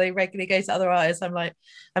collector or they regularly go to other artists,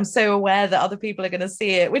 I'm so aware that other people are going to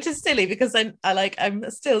see it, which is silly because I'm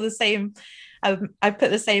still the same. I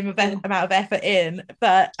put the same amount of effort in,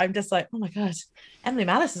 but I'm just like, oh my god, Emily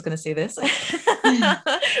Malice is going to see this.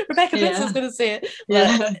 Rebecca Vincent is going to see it.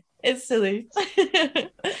 It's silly.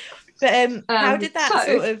 But how did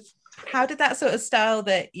that sort of style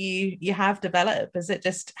that you have developed? Is it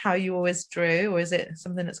just how you always drew, or is it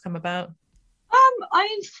something that's come about?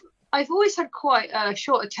 I've always had quite a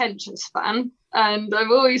short attention span, and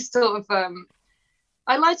I've always sort of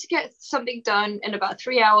I like to get something done in about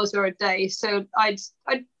 3 hours or a day. So I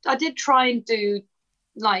did try and do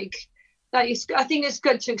like that. I think it's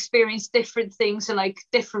good to experience different things and like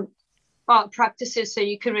different art practices, so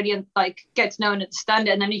you can really like get to know and understand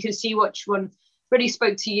it, and then you can see which one really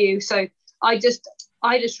spoke to you. So I just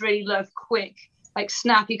really love quick, like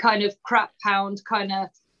snappy kind of crap pound kind of,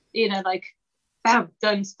 you know, like bam,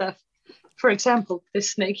 done stuff. For example, this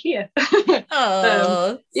snake here.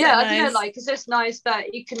 Oh, I don't know, like it's just nice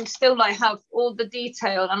that you can still like have all the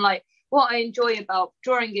detail, and like what I enjoy about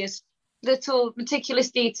drawing is little meticulous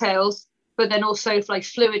details, but then also like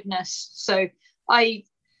fluidness. So I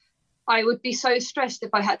would be so stressed if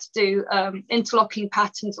I had to do interlocking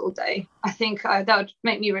patterns all day. I think that would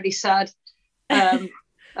make me really sad.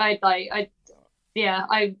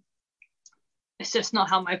 It's just not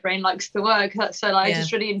how my brain likes to work. So I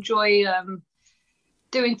just really enjoy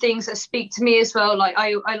doing things that speak to me as well. Like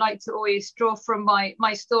I like to always draw from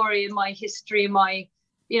my story and my history, my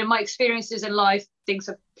experiences in life, things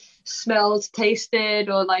I've smelled, tasted,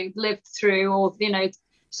 or like lived through, or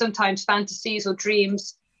sometimes fantasies or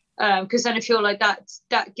dreams. Because then I feel like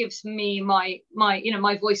that gives me my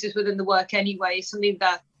voices within the work anyway. Something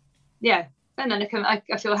that and then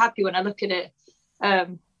I feel happy when I look at it.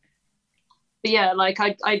 But yeah, like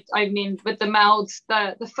I mean, with the mouths,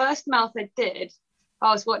 the first mouth I did,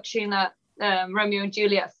 I was watching that Romeo and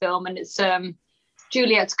Juliet film, and it's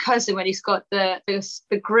Juliet's cousin when he's got the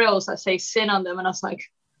grills that say sin on them, and I was like,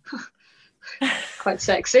 quite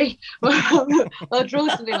sexy. I'll draw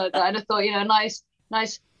something like that, and I thought,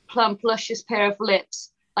 nice plump, luscious pair of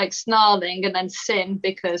lips, like snarling, and then sin,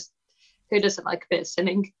 because who doesn't like a bit of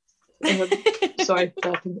sinning? Sorry,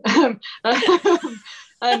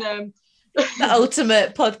 and the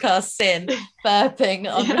ultimate podcast sin, burping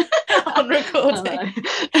on recording.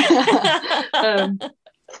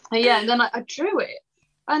 And then I drew it,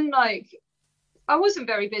 and like I wasn't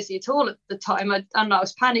very busy at all at the time, and I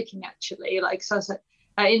was panicking actually. Like, so I was at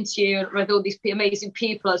an interview with all these amazing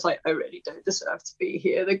people. I was like, I really don't deserve to be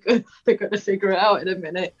here. They're going to figure it out in a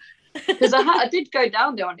minute, because I did go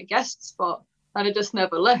down there on a guest spot, and I just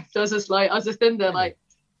never left. I was just in there like.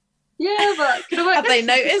 Yeah, but can I have they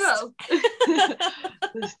noticed? Well?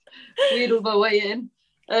 Just wheedled my way in.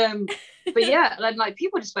 But yeah, and like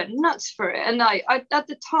people just went nuts for it. And I at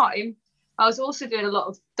the time I was also doing a lot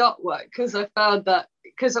of dot work, because I found that,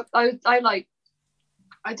 because I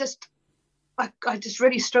just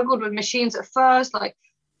really struggled with machines at first. Like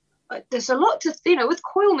there's a lot to with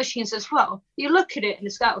coil machines as well. You look at it and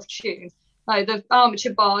it's out of tune. Like the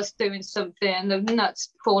armature bar's doing something, the nuts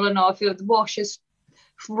falling off, the washers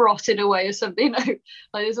rotted away or something, like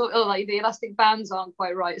there's like the elastic bands aren't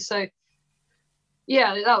quite right. So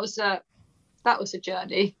yeah, that was a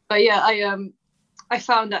journey. But yeah, I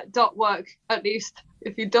found that dot work, at least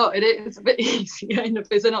if you dotted it, it's a bit easier. And if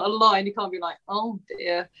there's not a line, you can't be like, oh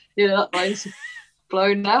dear, that line's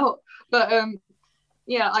blown out. But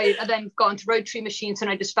I then got into rotary machines,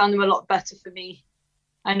 and I just found them a lot better for me.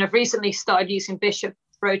 And I've recently started using Bishop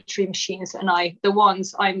rotary machines, and I'm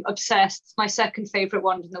obsessed. It's my second favorite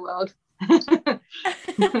wand in the world.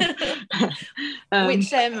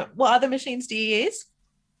 What other machines do you use?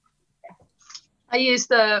 I use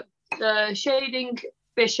the shading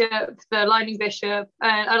bishop, the lining bishop,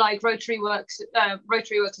 and I like Rotary Works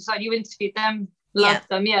design. You interviewed them, love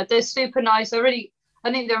them. Yeah, they're super nice. I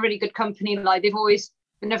think they're a really good company. Like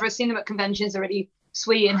whenever I've seen them at conventions, they're really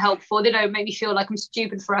sweet and helpful. They don't make me feel like I'm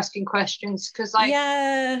stupid for asking questions, because I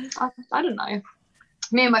don't know.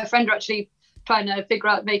 Me and my friend are actually trying to figure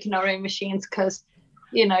out making our own machines, because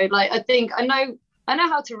like I think I know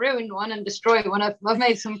how to ruin one and destroy one. I've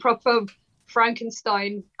made some proper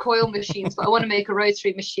Frankenstein coil machines, but I want to make a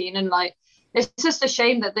rotary machine, and like it's just a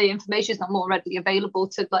shame that the information is not more readily available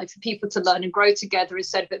to for people to learn and grow together,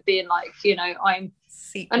 instead of it being like I'm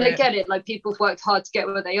secret. And I get it, like people's worked hard to get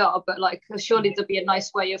where they are, but like surely there'd be a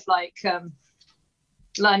nice way of like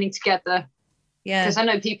learning together. Yeah, because I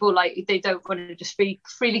know people like they don't want to just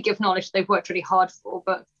freely give knowledge they've worked really hard for,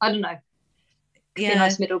 but I don't know. Could be a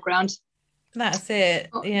nice middle ground. That's it.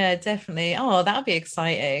 Yeah, definitely. Oh, that would be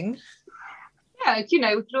exciting. Yeah, we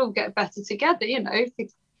could all get better together,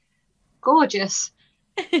 gorgeous.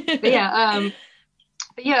 But yeah,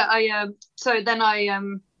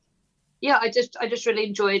 I just really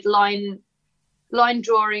enjoyed line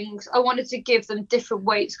drawings. I wanted to give them different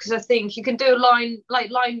weights, because I think you can do line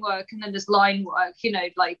work, and then there's line work,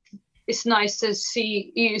 like it's nice to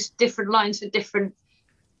use different lines for different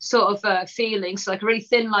sort of feelings. Like really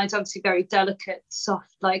thin lines, obviously very delicate,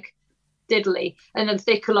 soft, like diddly, and then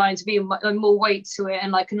thicker lines being more weight to it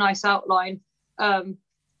and like a nice outline. And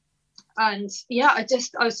yeah, I did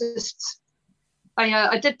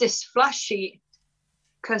this flash sheet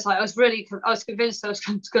because I was convinced I was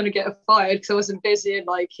going to get fired because I wasn't busy, and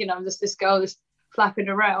like I'm just this girl just flapping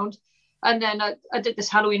around. And then I did this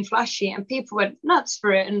Halloween flash sheet, and people went nuts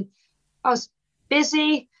for it, and I was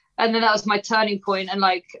busy. And then that was my turning point, and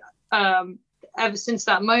like ever since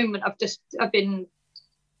that moment I've been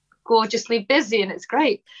gorgeously busy, and it's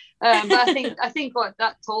great. But I think what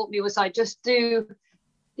that taught me was just do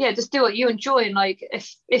what you enjoy, and like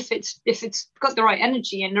if it's got the right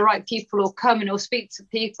energy and the right people will come and will speak to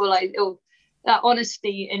people, like that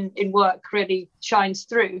honesty in work really shines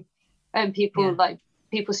through, and people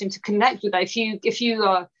seem to connect with that. If you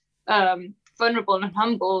are vulnerable and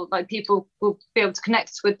humble, like people will be able to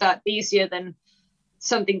connect with that easier than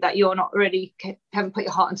something that you're not really haven't put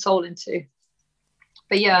your heart and soul into.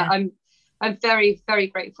 But yeah. I'm very, very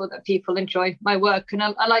grateful that people enjoy my work, and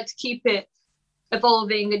I like to keep it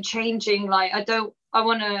evolving and changing. Like I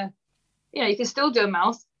want to, you can still do a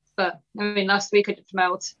mouth, but I mean last week I did a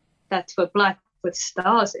mouth that were black with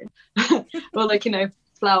stars in, or like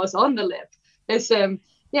flowers on the lip. It's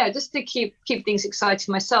just to keep things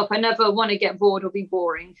exciting myself. I never want to get bored or be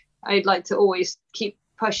boring. I'd like to always keep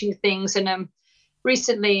pushing things. And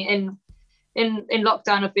recently in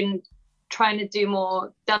lockdown, I've been trying to do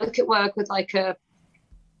more delicate work with like a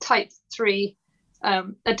type 3. I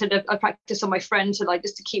did a practice on my friend to like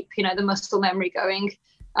just to keep the muscle memory going.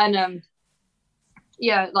 And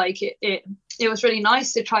it was really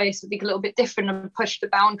nice to try something a little bit different and push the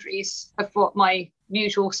boundaries of what my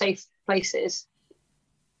usual safe place is.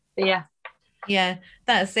 But yeah,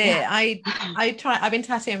 that's it. I've been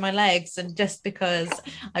tattooing my legs, and just because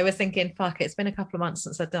I was thinking, fuck, it's been a couple of months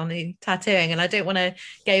since I've done the tattooing, and I don't want to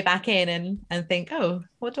go back in and think, oh,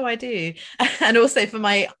 what do I do? And also for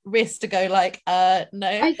my wrist to go like,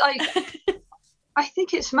 no. I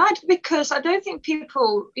think it's mad, because I don't think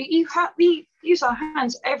we use our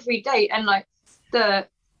hands every day, and like I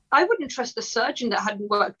wouldn't trust the surgeon that hadn't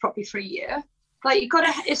worked properly for a year. Like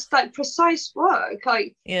it's like precise work.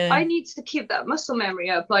 Like I need to keep that muscle memory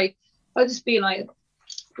up. Like I'll just be like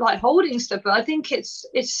holding stuff. But I think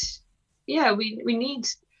we need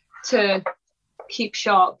to keep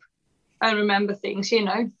sharp and remember things,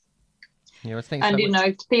 Yeah, I think.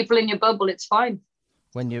 And people in your bubble, it's fine.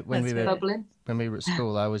 When we were at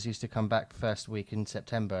school, I always used to come back first week in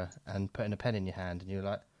September and putting a pen in your hand, and you're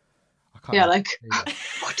like, I can't. Yeah, like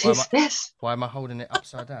what is this? Why am I holding it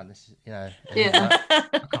upside down? This is, like,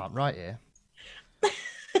 I can't write here.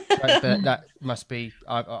 But that must be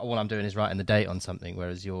all I'm doing is writing the date on something,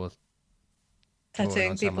 whereas you're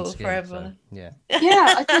tattooing people forever. So,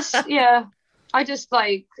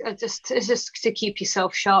 it's just to keep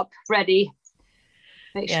yourself sharp, ready.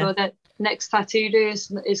 Make sure that next tattoo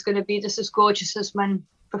is going to be just as gorgeous as when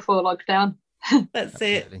before lockdown. That's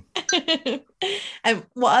Absolutely. It. And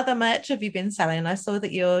what other merch have you been selling? I saw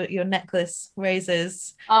that your necklace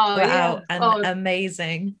roses were out and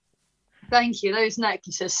amazing. Thank you. Those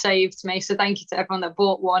necklaces saved me. So thank you to everyone that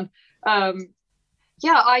bought one.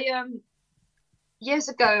 Years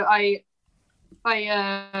ago I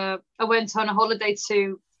went on a holiday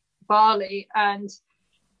to Bali, and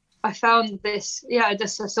I found this. Yeah, I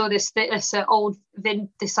saw this old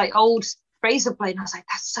razor blade, and I was like,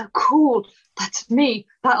 that's so cool. That's me.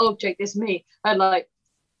 That object is me. And like,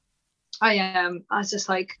 I was just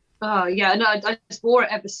like, oh yeah, no, I just wore it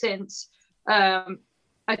ever since.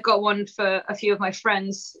 I got one for a few of my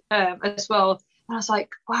friends as well. And I was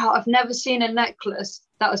like, wow, I've never seen a necklace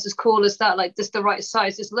that was as cool as that, like just the right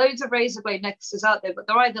size. There's loads of razor blade necklaces out there, but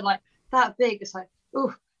they're either like that big, it's like,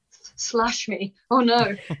 oh, slash me. Oh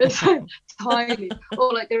no, it's like tiny.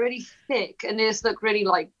 Or like they're really thick and they just look really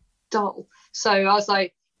like dull. So I was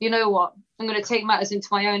like, you know what? I'm going to take matters into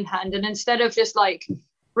my own hand. And instead of just like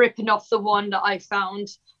ripping off the one that I found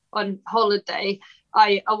on holiday,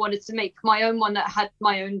 I wanted to make my own one that had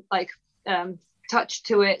my own like touch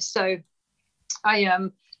to it. So I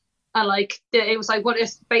like it was like what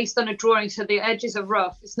is based on a drawing, so the edges are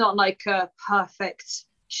rough. It's not like a perfect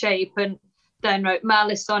shape. And then wrote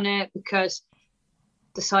Malice on it because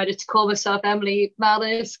decided to call myself Emily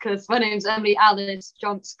Malice because my name's Emily Alice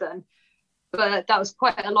Johnston. But that was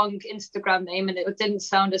quite a long Instagram name and it didn't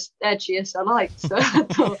sound as edgy as I liked. So I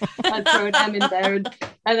thought I'd throw an M in there. And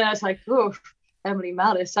then I was like, oh, Emily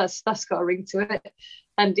Malice, that's got a ring to it.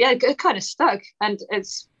 And yeah, it kind of stuck. And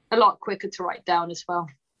it's a lot quicker to write down as well.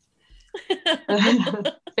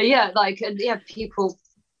 But yeah, like, yeah, people,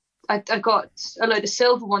 I got a load of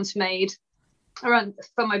silver ones made around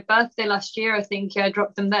for my birthday last year, I think. Yeah, I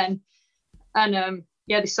dropped them then. And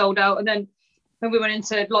yeah, they sold out. And then when we went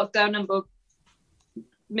into lockdown number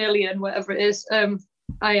million, whatever it is, I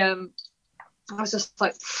was just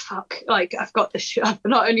like, fuck, like I've got the shop.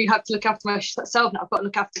 Not only have to look after myself now, I've got to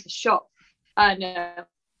look after the shop. And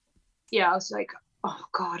yeah, I was like, oh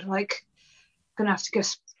God, like I'm gonna have to go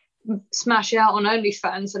smash it out on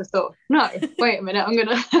OnlyFans. And I thought, no, wait a minute, I'm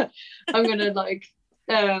gonna like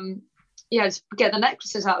yeah, just get the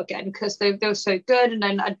necklaces out again because they were so good. And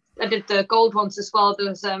then I did the gold ones as well. There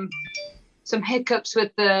was some hiccups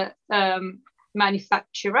with the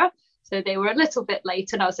manufacturer, so they were a little bit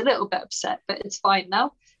late and I was a little bit upset, but it's fine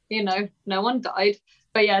now, you know, no one died.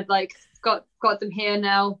 But yeah, like got them here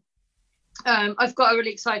now. I've got a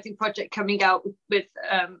really exciting project coming out with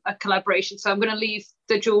a collaboration, so I'm going to leave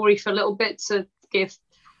the jewelry for a little bit to give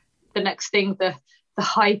the next thing the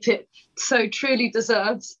hype it so truly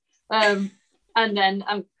deserves. And then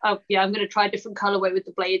I'm going to try a different colorway with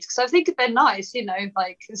the blades because I think they're nice, you know,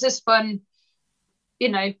 like it's just fun, you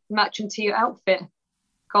know, match them to your outfit.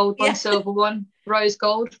 Gold one, silver one, rose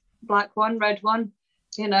gold, black one, red one,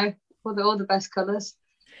 you know, all the best colors.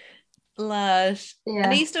 Lush. Yeah.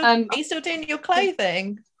 And are you still doing your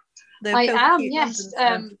clothing? I am, yes.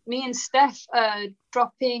 Me and Steph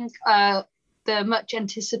dropping the much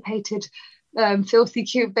anticipated Filthy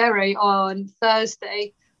Cute Beret on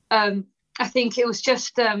Thursday. I think it was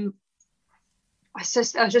just I was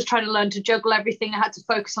just trying to learn to juggle everything. I had to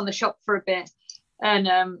focus on the shop for a bit.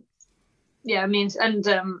 And yeah, me and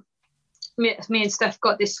Steph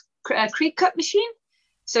got this creep cut machine,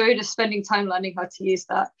 so we're just spending time learning how to use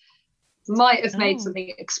that. Might have made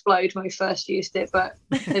something explode when we first used it, but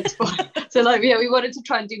it's fine. So like, yeah, we wanted to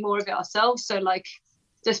try and do more of it ourselves, so like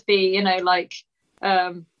just be, you know, like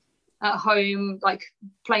at home, like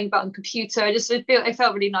playing about on the computer. It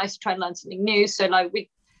felt really nice to try and learn something new. So like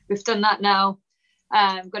we've done that now.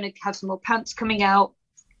 I'm going to have some more pants coming out,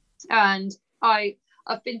 and I've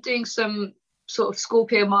been doing some sort of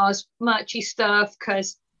Scorpio Mars merchy stuff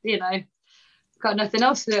because, you know, got nothing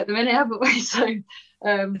else to do at the minute, haven't we? So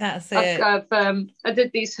that's it. I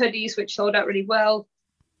did these hoodies which sold out really well,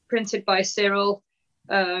 printed by Cyril,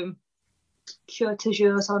 Cure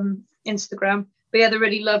Toujours on Instagram. But yeah, they're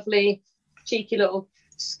really lovely, cheeky little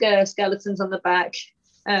skeletons on the back.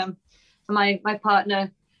 And my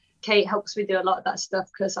partner Kate helps me do a lot of that stuff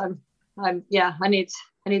because I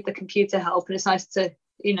need the computer help, and it's nice to,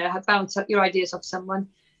 you know, bounce up your ideas off someone.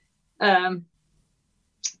 And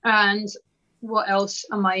what else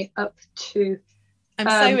am I up to? I'm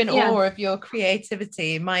so in awe of your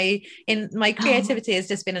creativity. My creativity has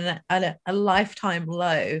just been a lifetime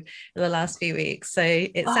low in the last few weeks. So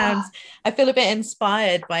it sounds, I feel a bit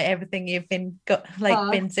inspired by everything you've been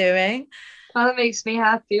doing. Oh, that makes me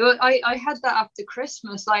happy. Well, I had that after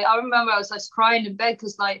Christmas. Like I remember I was like crying in bed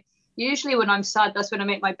because like usually when I'm sad, that's when I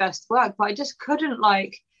make my best work. But I just couldn't,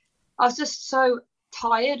 like, I was just so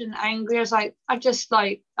tired and angry. I was like, I've just,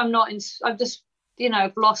 you know,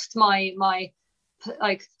 I've lost my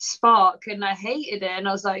like spark, and I hated it. And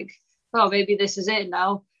I was like, oh, maybe this is it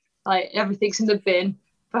now. Like everything's in the bin.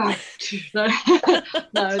 No,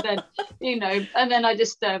 then, you know, and then I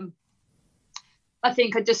just, I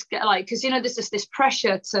think I just get like, because, you know, there's just this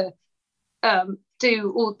pressure to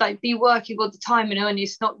do all like be working all the time, you know, and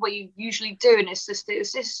it's not what you usually do, and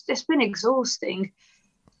it's been exhausting.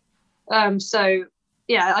 So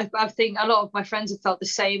yeah, I think a lot of my friends have felt the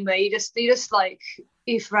same way. You just like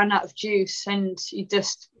you've run out of juice and you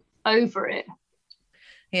just over it.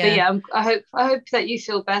 Yeah. But yeah, I hope that you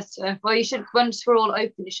feel better. Well, you should, once we're all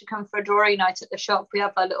open, you should come for a drawing night at the shop. We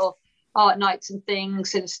have like little art nights and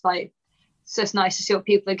things, and it's just nice to see what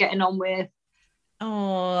people are getting on with.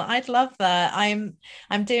 Oh, I'd love that. I'm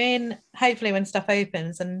doing, hopefully when stuff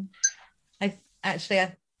opens, and I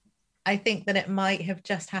think that it might have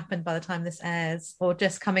just happened by the time this airs, or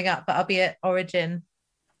just coming up, but I'll be at Origin.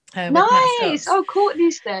 With Matt Nice. Scott. Oh,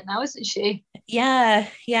 Courtney's there now, isn't she? Yeah.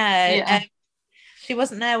 Yeah. She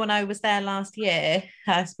wasn't there when I was there last year,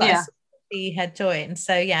 but Yeah. she had joined.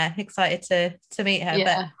 So yeah, excited to meet her.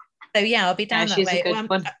 Yeah. But so yeah, I'll be down that she's way. a good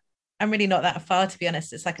one. I'm really not that far, to be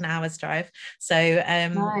honest. It's like an hour's drive. So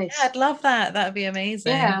Nice. yeah, I'd love that. That would be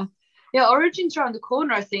amazing. Yeah, Origin's around the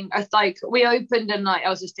corner. I think we opened, and like I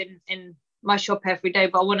was just in my shop every day,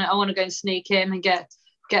 but I want to go and sneak in and get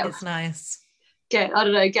It's nice. Get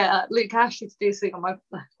Luke Ashley to do something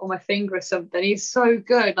on my finger or something. He's so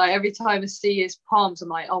good. Like every time I see his palms, I'm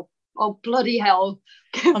like, oh bloody hell.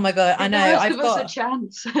 Oh my god, I know. I've got a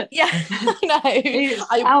chance. Yeah, I know. It's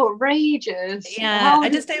outrageous. Yeah, I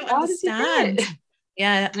just don't understand.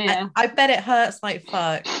 Yeah. I bet it hurts like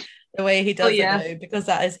fuck the way he does it though, because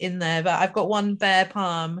that is in there. But I've got one bare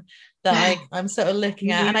palm that I'm sort of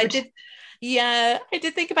looking at, and I did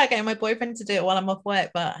think about getting my boyfriend to do it while I'm off work,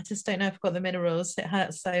 but I just don't know if I've got the minerals. It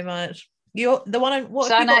hurts so much. You're the one.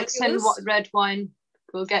 What Xanax and what red wine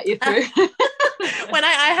will get you through. When I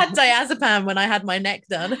had diazepam when I had my neck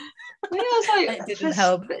done. Yeah, I was like, it didn't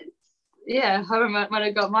help. Yeah, I remember when I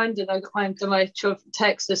got mine done. I got mine to my children from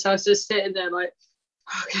Texas. I was just sitting there like,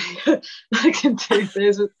 okay, I can do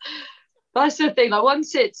this. That's the thing. Like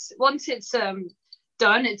once it's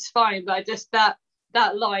done, it's fine. But I just that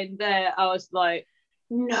line there, I was like,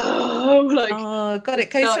 no, like, oh god, it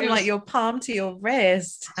goes from like your palm to your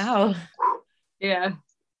wrist. Ow. Yeah.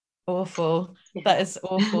 Awful. Yeah. That is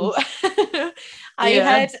awful.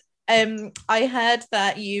 I heard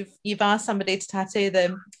that you've asked somebody to tattoo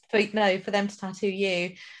them for them to tattoo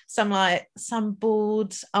you. Some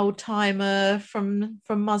bald old timer from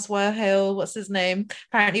Muswell Hill. What's his name?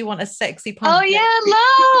 Apparently you want a sexy punk. Oh yeah,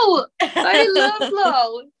 Lowell. I love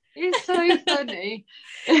Lowell. He's so funny.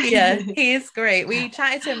 Yeah, he is great. We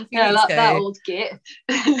chatted to him a few weeks ago. That old git.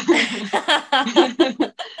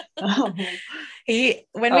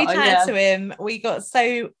 When we chatted to him, we got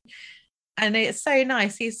so, and it's so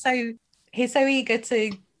nice. He's so eager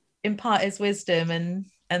to impart his wisdom and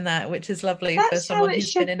that, which is lovely. That's for someone how it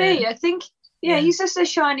who's should been be. in it. I think, he's just a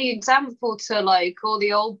shining example to like all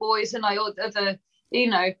the old boys and like all the other,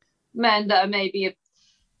 men that are maybe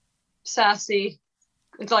sassy,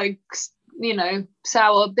 like,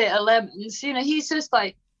 sour bitter lemons. He's just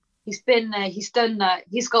like, he's been there, he's done that,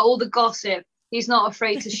 he's got all the gossip, he's not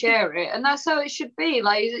afraid to share it, and that's how it should be.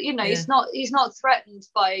 Like, he's not threatened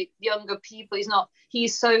by younger people.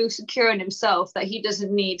 He's so secure in himself that he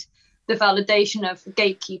doesn't need the validation of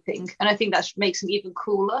gatekeeping, and I think that makes him even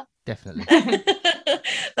cooler. Definitely.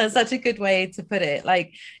 That's such a good way to put it,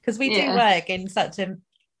 like, because we do work in such a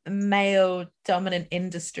male dominant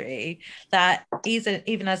industry that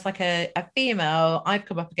even as like a female, I've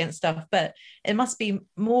come up against stuff, but it must be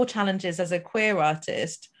more challenges as a queer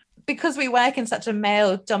artist because we work in such a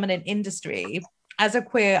male dominant industry. As a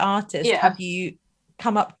queer artist, have you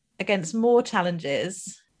come up against more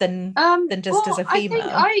challenges than just as a female?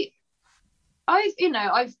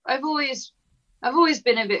 I've always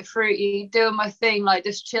been a bit fruity, doing my thing, like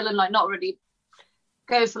just chilling, like not really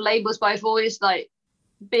going for labels, but I've always like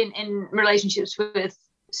been in relationships with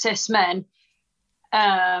cis men,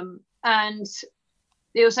 and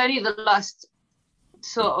it was only the last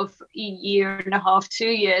sort of year and a half, 2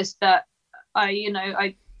 years that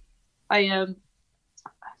I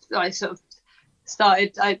sort of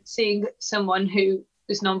started seeing someone who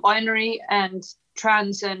is non-binary and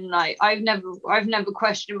trans, and like I've never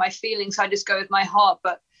questioned my feelings. I just go with my heart,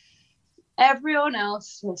 but everyone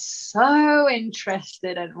else is so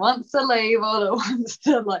interested and wants a label and wants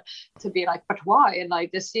to be like, but why? And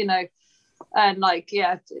like just, and like,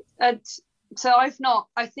 and so I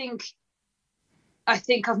think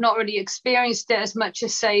I've not really experienced it as much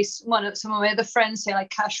as say some of my other friends, say like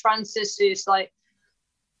Cash Francis, who's like,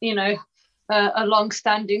 a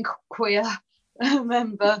long-standing queer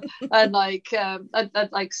member, and like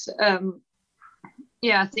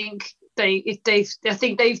I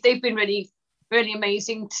think they've been really, really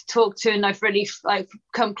amazing to talk to, and I've really like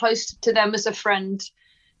come close to them as a friend,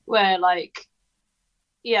 where like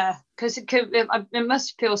yeah, because it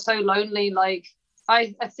must feel so lonely. Like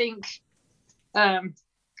I think yeah,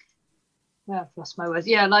 I've lost my words.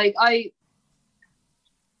 Yeah, like I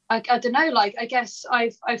don't know. Like I guess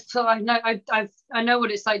I know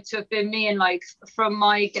what it's like to have been me, and like from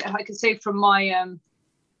I can say from my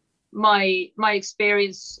my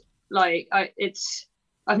experience, like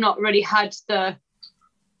I've not really had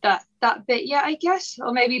that bit yet, I guess,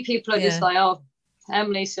 or maybe people are just like, oh,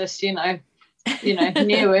 Emily's just knew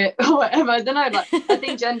it or whatever. I don't know. Like I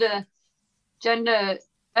think gender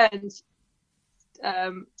and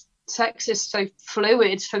sex is so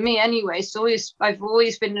fluid for me anyway. So I've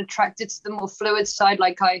always been attracted to the more fluid side.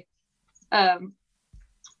 Like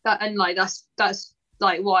that's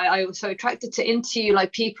like why I was so attracted to Into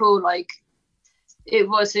like people. Like it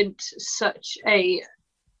wasn't such a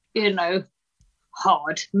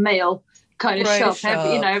hard male kind of shop.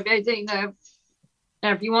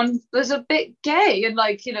 Everyone was a bit gay and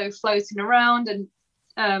like floating around, and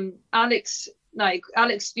Alex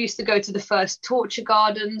used to go to the first Torture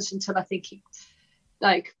Gardens until I think he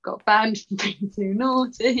like got banned from being too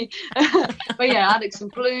naughty. But yeah, Alex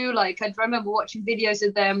and Blue, like I remember watching videos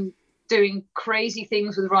of them doing crazy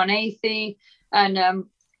things with Ron Athey and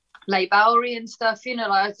Leigh Bowery and stuff.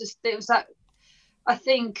 Like it was that. I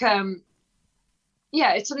think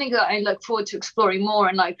it's something that I look forward to exploring more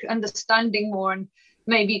and like understanding more, and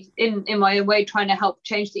maybe in my own way trying to help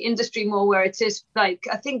change the industry more, where it is like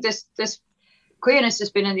I think this queerness has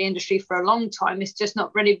been in the industry for a long time. It's just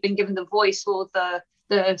not really been given the voice or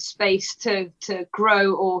the space to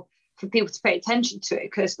grow, or for people to pay attention to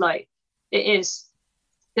it, because like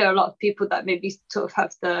there are a lot of people that maybe sort of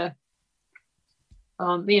have the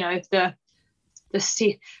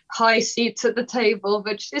high seats at the table,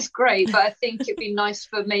 which is great, but I think it'd be nice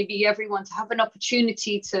for maybe everyone to have an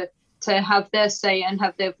opportunity to have their say and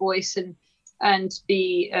have their voice and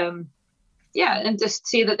be and just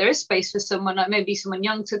see that there is space for someone, like maybe someone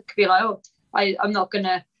young, to be like, oh, I'm not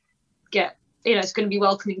gonna get, it's going to be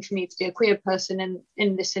welcoming for me to be a queer person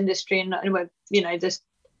in this industry, and there's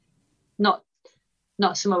not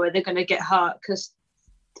somewhere where they're going to get hurt, because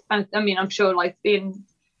I mean I'm sure like being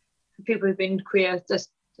people who've been queer just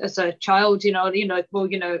as a child,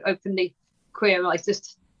 openly queer, like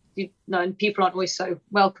just and people aren't always so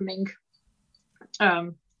welcoming.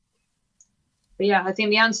 But yeah, I think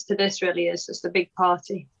the answer to this really is just a big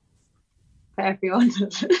party for everyone.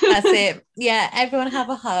 That's it. Yeah, everyone have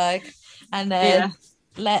a hug, and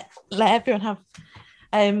let everyone have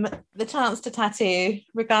the chance to tattoo,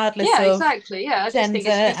 regardless of exactly. Yeah, I just think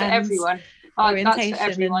it's for everyone. That's for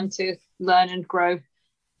everyone to learn and grow.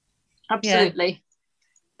 Absolutely. Yeah,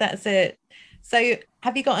 that's it. So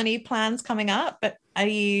have you got any plans coming up? But are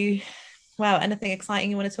you anything exciting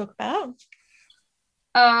you want to talk about?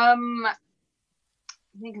 I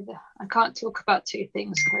can't talk about two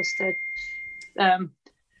things because they're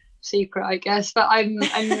secret, I guess. But I'm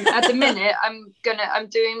at the minute I'm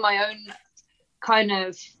doing my own kind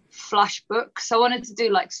of flash book. So I wanted to do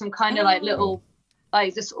like some kind of like little,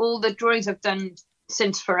 like just all the drawings I've done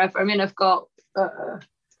since forever. I mean, I've got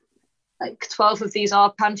like 12 of these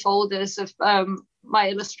Arpan folders of my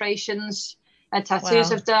illustrations and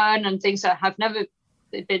tattoos I've done, and things that have never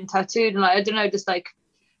been tattooed, and like I don't know, just like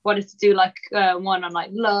wanted to do like one on like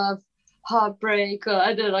love, heartbreak, or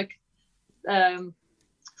I don't know, like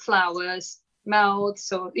flowers,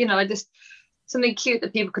 mouths, or just something cute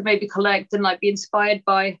that people could maybe collect and like be inspired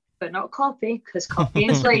by, but not copy, because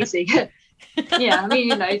copying is lazy. Yeah, I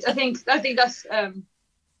mean, I think that's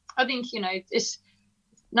I think it's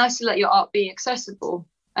nice to let your art be accessible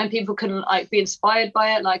and people can like be inspired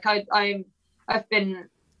by it. Like I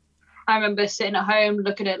remember sitting at home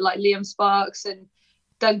looking at like Liam Sparks and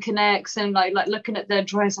Duncan X and like looking at their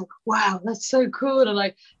drawings, like, wow, that's so cool, and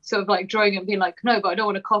like sort of like drawing it and being like, no, but I don't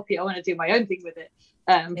want to copy it, I want to do my own thing with it.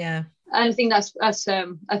 And I think that's I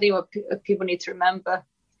think what people need to remember.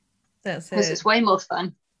 That's it, because it's way more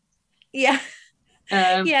fun.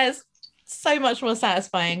 It's so much more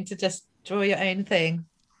satisfying to just draw your own thing.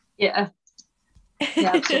 Yeah,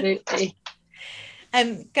 absolutely.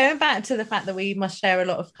 Going back to the fact that we must share a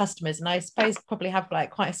lot of customers, and I suppose probably have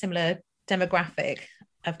like quite a similar demographic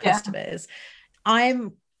of customers.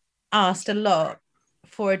 I'm asked a lot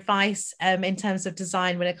for advice in terms of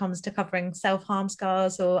design when it comes to covering self-harm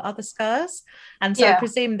scars or other scars, and so I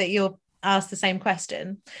presume that you'll ask the same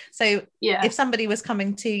question. So if somebody was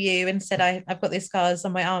coming to you and said, I've got these scars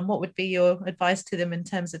on my arm, what would be your advice to them in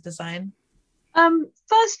terms of design?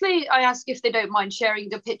 Firstly, I ask if they don't mind sharing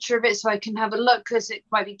the picture of it so I can have a look, because it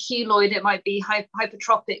might be keloid, it might be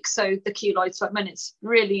hypertrophic. So the keloid, so I mean, it's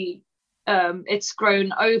really it's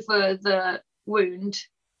grown over wound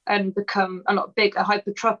and become a lot bigger.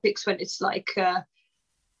 Hypertropics when it's like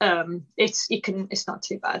it's not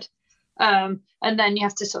too bad. And then you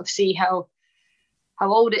have to sort of see how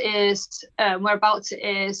old it is, whereabouts it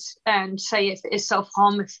is, and say if it is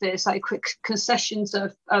self-harm, if there's like quick concessions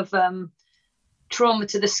of trauma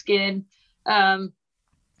to the skin.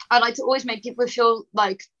 I like to always make people feel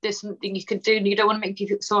like there's something you can do, and you don't want to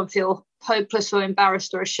make someone feel hopeless or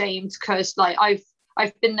embarrassed or ashamed, because like I've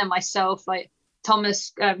been there myself. Like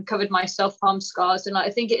Thomas covered my self-harm scars, and like,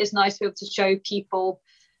 I think it is nice to be able to show people,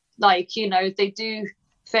 like, you know, they do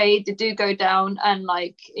fade, they do go down, and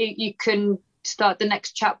like you can start the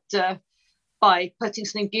next chapter by putting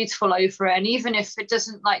something beautiful over it. And even if it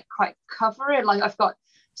doesn't like quite cover it, like I've got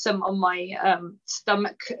some on my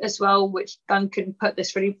stomach as well, which Duncan put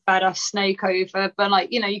this really badass snake over, but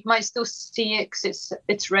like, you know, you might still see it because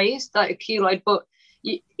it's raised like a keloid, but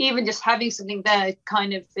even just having something there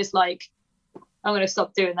kind of is like, I'm going to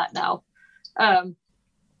stop doing that now.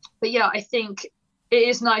 But yeah, I think it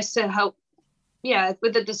is nice to help,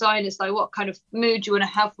 with the designers, like what kind of mood you want to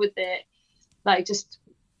have with it, like just,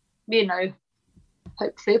 you know,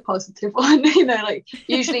 hopefully a positive one, you know, like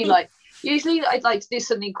usually I'd like to do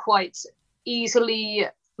something quite easily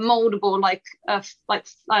moldable, like a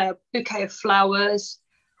bouquet of flowers,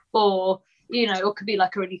 or, you know, it could be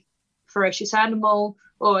like a really ferocious animal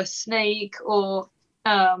or a snake, or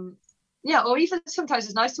or even sometimes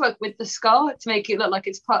it's nice to work with the scar to make it look like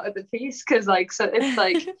it's part of the piece, because like, so it's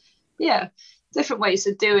like different ways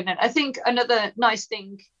of doing it. I think another nice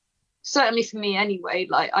thing, certainly for me anyway,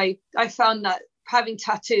 like I found that having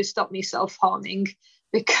tattoos stopped me self-harming,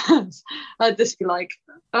 because I'd just be like,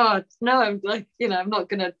 oh no, I'm like, you know, I'm not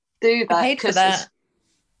gonna do that. I hate for that.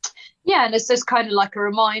 And it's just kind of like a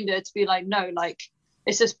reminder to be like, no, like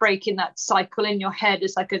it's just breaking that cycle in your head.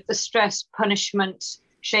 It's like the stress, punishment,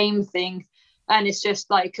 shame thing, and it's just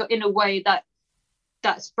like in a way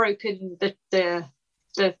that's broken the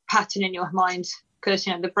pattern in your mind, because,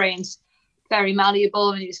 you know, the brain's very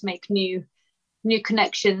malleable, and you just make new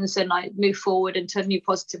connections and like move forward into a new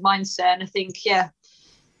positive mindset. And I think I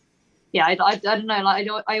don't know, like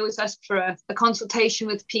I always ask for a consultation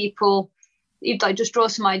with people. You'd like just draw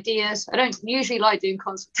some ideas. I don't usually like doing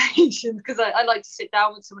consultations because I like to sit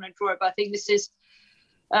down with someone and draw it, but I think this is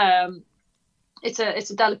it's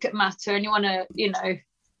a delicate matter, and you want to, you know,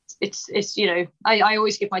 it's you know, I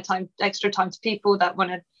always give my extra time to people that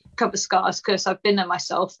want to cover scars, because I've been there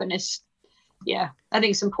myself, and it's I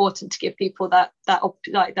think it's important to give people that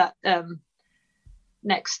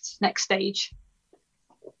next stage.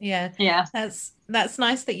 That's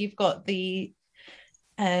nice that you've got the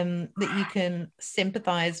that you can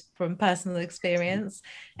sympathize from personal experience,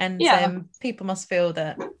 and people must feel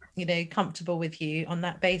that, you know, comfortable with you on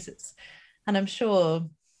that basis. And I'm sure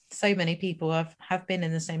so many people have been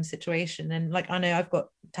in the same situation, and like I know I've got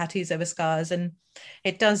tattoos over scars, and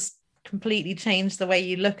it does completely change the way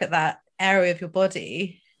you look at that area of your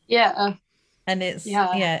body. And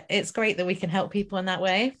it's great that we can help people in that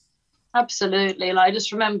way. Absolutely. Like I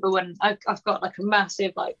just remember when I've got like a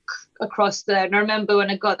massive like across there, and I remember when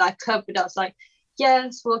I got that covered, I was like,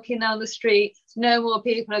 yes, walking down the street, no more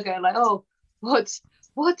people are going like, oh, what's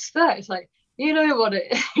that? It's like, you know what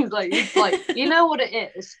it is. Like it's like, you know what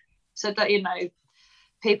it is. So that, you know,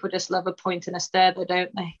 people just love a point and a stare, though,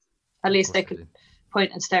 don't they? At least they could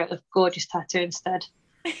point and stare at the gorgeous tattoo instead.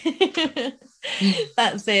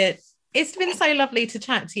 That's it. It's been so lovely to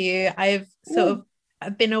chat to you. I've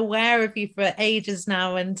been aware of you for ages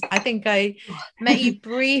now, and I think I met you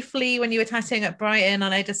briefly when you were tattooing at Brighton,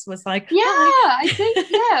 and I just was like, I think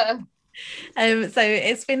so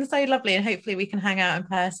it's been so lovely, and hopefully we can hang out in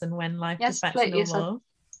person when life is back to normal.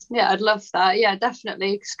 I'd love that.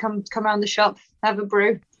 Definitely. Just come around the shop, have a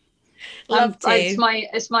brew. Love to.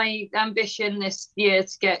 It's my ambition this year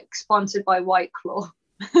to get sponsored by White Claw.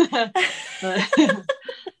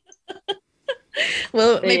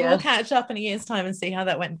 Well, maybe we'll catch up in a year's time and see how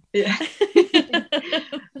that went. Thank you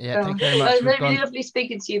very much. It was really lovely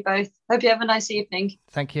speaking to you both. Hope you have a nice evening.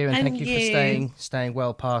 Thank you, and thank you for staying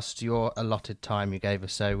well past your allotted time you gave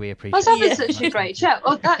us, so we appreciate it. I was having such a great chat.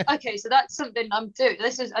 Okay, so that's something I'm doing.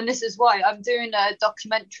 This is why I'm doing a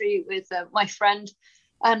documentary with my friend,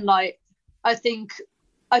 and like I think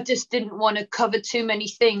I just didn't want to cover too many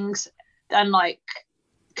things, and like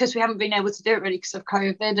because we haven't been able to do it really because of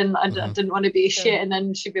COVID, and I didn't want to be a shit, and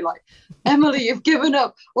then she'd be like, Emily, you've given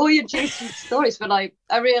up all your juicy stories. But like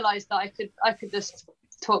I realized that I could just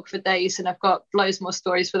talk for days, and I've got loads more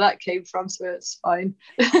stories where that came from, so it's fine.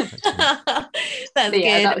 That's good.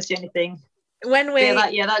 That was the only thing. When we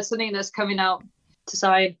that's something that's coming out to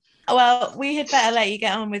sign. Well, we had better let you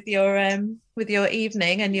get on with your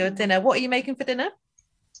evening and your dinner. What are you making for dinner?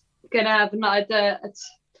 Gonna have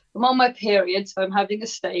I'm on my period, so I'm having a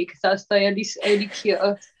steak. That's the only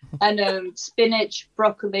cure. And spinach,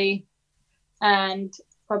 broccoli, and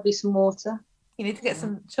probably some water. You need to get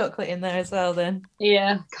some chocolate in there as well, then.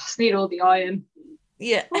 Yeah, gosh, need all the iron.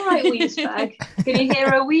 Yeah. All right, wheeze bag. Can you hear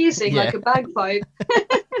her wheezing like a bagpipe?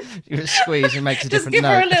 You squeeze and makes a Just different give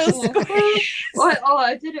her a note. little squish.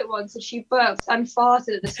 I did it once, and she burped and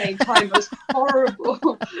farted at the same time. It was horrible.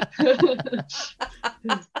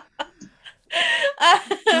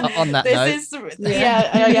 On that This note, is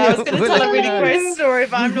I was going to tell a really gross story,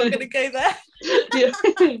 but I'm not going to go there.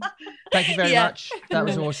 thank you very Yeah. much. That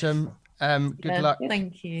was awesome. Good luck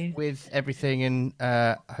Thank you. with everything, and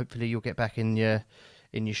hopefully you'll get back in your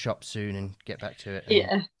shop soon and get back to it. And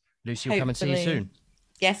Yeah. Lucy will come and see you Hopefully. soon.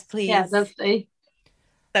 Yes, please. Yeah, lovely.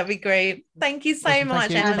 That'd be great. Thank you so Awesome, thank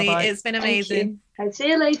much, you. Emily. Bye-bye. It's been Thank amazing. you. I'll see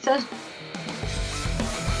you later.